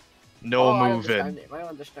mean? No Oh, moving. I understand it. I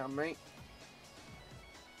understand, mate.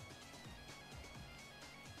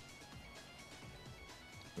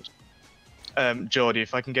 Jordy,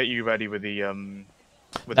 if I can get you ready with the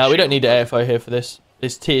No, we don't need the AFO here for this.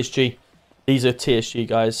 It's TSG. These are TSG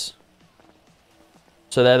guys.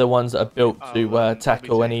 So they're the ones that are built to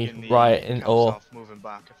tackle any rioting or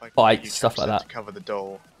fights, stuff like that. To cover the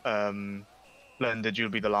door. Blended, you'll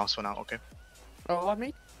be the last one out, okay? Oh, what,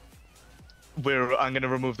 mate? I'm gonna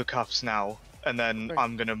remove the cuffs now, and then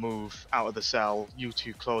I'm gonna move out of the cell. You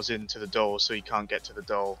two close into the door so he can't get to the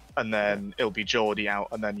door, and then it'll be Jordy out,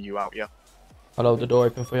 and then you out, yeah? I'll hold the door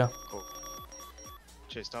open for you. Cool.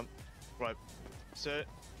 Cheers, Tom. Right, sir.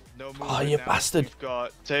 No movement Oh, you now. bastard. You've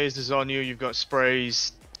got tasers on you, you've got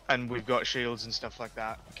sprays, and we've got shields and stuff like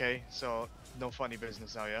that, okay? So, no funny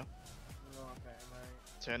business now, yeah?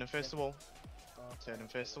 Turn and face the wall. Turn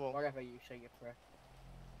and face the wall. Whatever you say, you prick.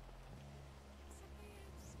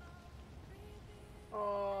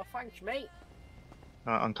 Oh, thanks, mate.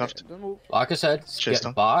 Uncuffed. Like I said, Cheers, get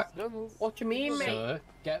Tom. back. What do you mean, mate? Sir,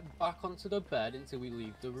 get back onto the bed until we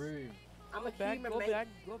leave the room. I'm a human, Go mate. back,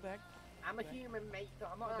 go back. I'm a human, mate.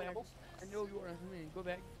 I'm not an animal. I know you are a human. Go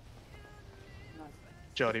back.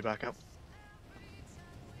 Jordy, back up.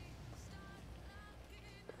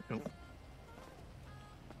 Nope.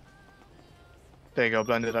 There you go,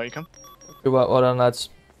 blended, out you come. Good work, well done, lads.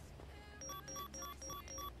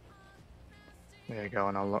 There you go,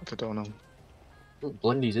 and I'll lock the door now.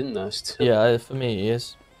 Blendy's in there still. Yeah, for me he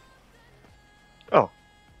is. Oh,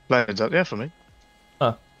 blended's up there for me.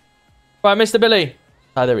 Huh. Right, Mr. Billy.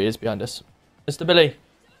 Ah, there he is behind us. Mr. Billy,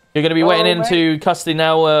 you're going to be waiting into custody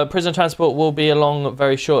now. Prison transport will be along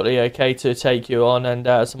very shortly, okay, to take you on,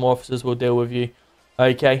 and some officers will deal with you,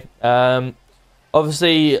 okay.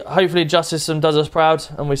 Obviously, hopefully justice system does us proud,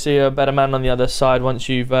 and we see a better man on the other side once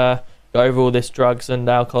you've got over all this drugs and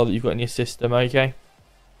alcohol that you've got in your system, okay.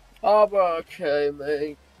 I'm okay,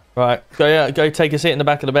 mate. Right, go take a seat in the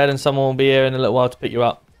back of the bed, and someone will be here in a little while to pick you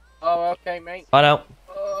up. Oh, okay, mate. Bye now.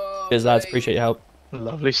 Cheers, lads. Appreciate your help.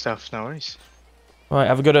 Lovely stuff, no worries. Right,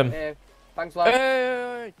 have a good one. Thanks, lad.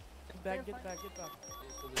 Hey! Get back, get back, get back.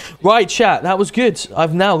 Right, chat, that was good.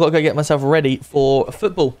 I've now got to go get myself ready for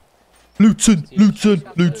football. Luton.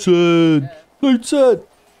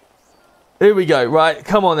 Here we go. Right,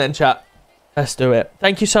 come on then, chat. Let's do it.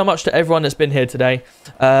 Thank you so much to everyone that's been here today.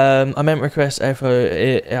 I meant request FO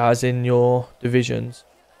as in your divisions.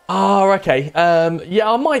 Oh, okay.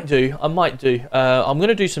 Yeah, I might do. I'm going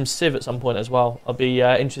to do some Civ at some point as well. I'll be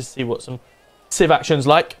interested to see what some Civ action's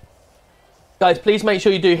like. Guys, please make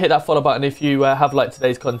sure you do hit that follow button if you have liked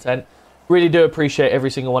today's content. Really do appreciate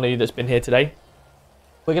every single one of you that's been here today.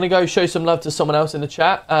 We're going to go show some love to someone else in the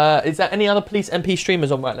chat. Is there any other PoliceMP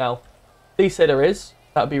streamers on right now? Please say there is.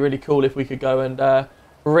 That would be really cool if we could go and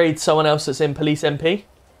raid someone else that's in PoliceMP.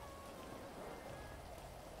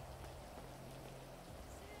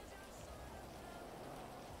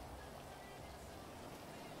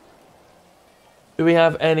 Do we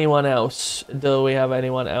have anyone else?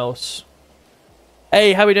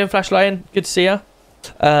 Hey, how we doing, Flash Lion? Good to see ya.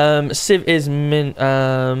 Civ is min.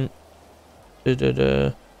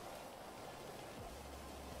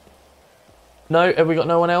 No, have we got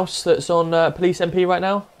no one else that's on PoliceMP right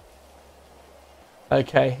now?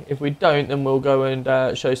 Okay, if we don't, then we'll go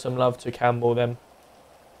and show some love to Campbell then.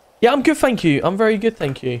 Yeah, I'm good, thank you. I'm very good,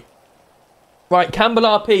 thank you. Right, Campbell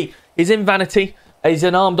RP. He's in Vanity. He's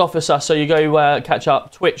an armed officer, so you go catch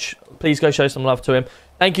up. Twitch, please go show some love to him.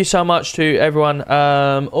 Thank you so much to everyone.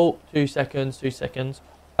 Oh, 2 seconds.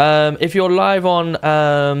 If you're live on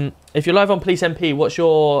PoliceMP, what's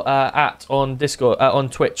your @ on Discord on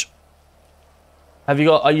Twitch?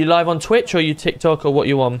 Are you live on Twitch or are you TikTok or what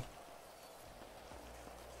you on?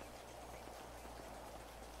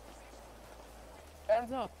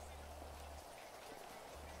 Hands up.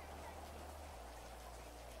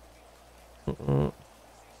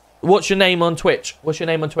 What's your name on Twitch?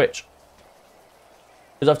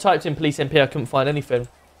 Because I've typed in PoliceMP, I couldn't find anything.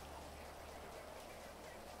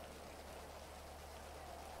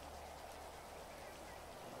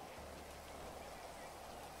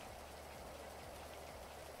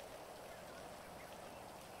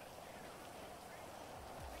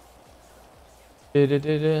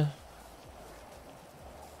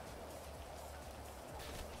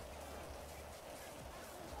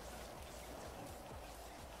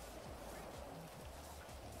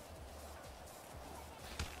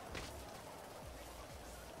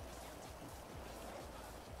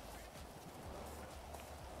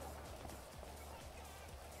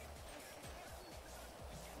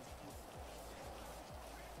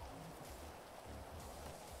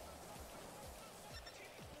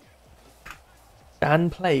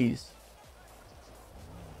 Dan Plays.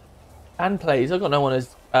 I've got no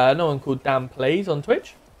one called Dan Plays on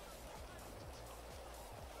Twitch.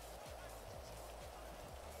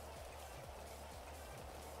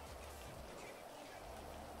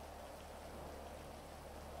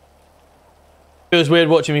 Feels weird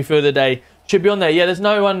watching me through the day. Should be on there. Yeah, there's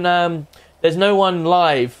no one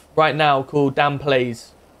live right now called Dan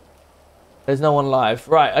Plays. There's no one live.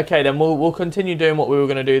 Right, okay, then we'll continue doing what we were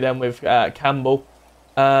going to do then with Campbell.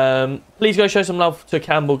 Please go show some love to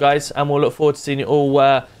Campbell, guys, and we'll look forward to seeing you all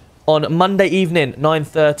on Monday evening,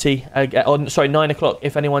 9:30. 9 o'clock.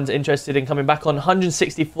 If anyone's interested in coming back on.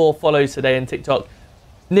 164 follows today on TikTok,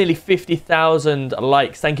 nearly 50,000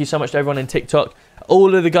 likes. Thank you so much to everyone in TikTok.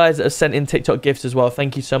 All of the guys that have sent in TikTok gifts as well.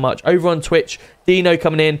 Thank you so much. Over on Twitch, Dino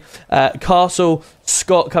coming in, Castle,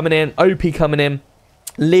 Scott coming in, OP coming in,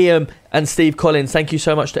 Liam and Steve Collins. Thank you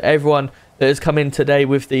so much to everyone that has come in today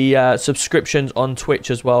with the subscriptions on Twitch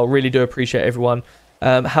as well. Really do appreciate everyone.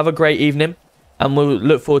 Have a great evening, and we'll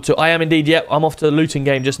look forward to... I am indeed, yep, I'm off to the Luton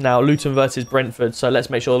game just now. Luton versus Brentford, so let's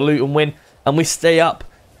make sure Luton win and we stay up.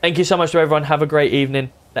 Thank you so much to everyone. Have a great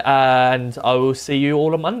evening, and I will see you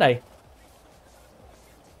all on Monday.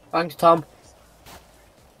 Thanks, Tom.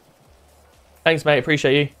 Thanks, mate.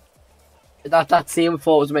 Appreciate you. That scene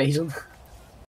before was amazing.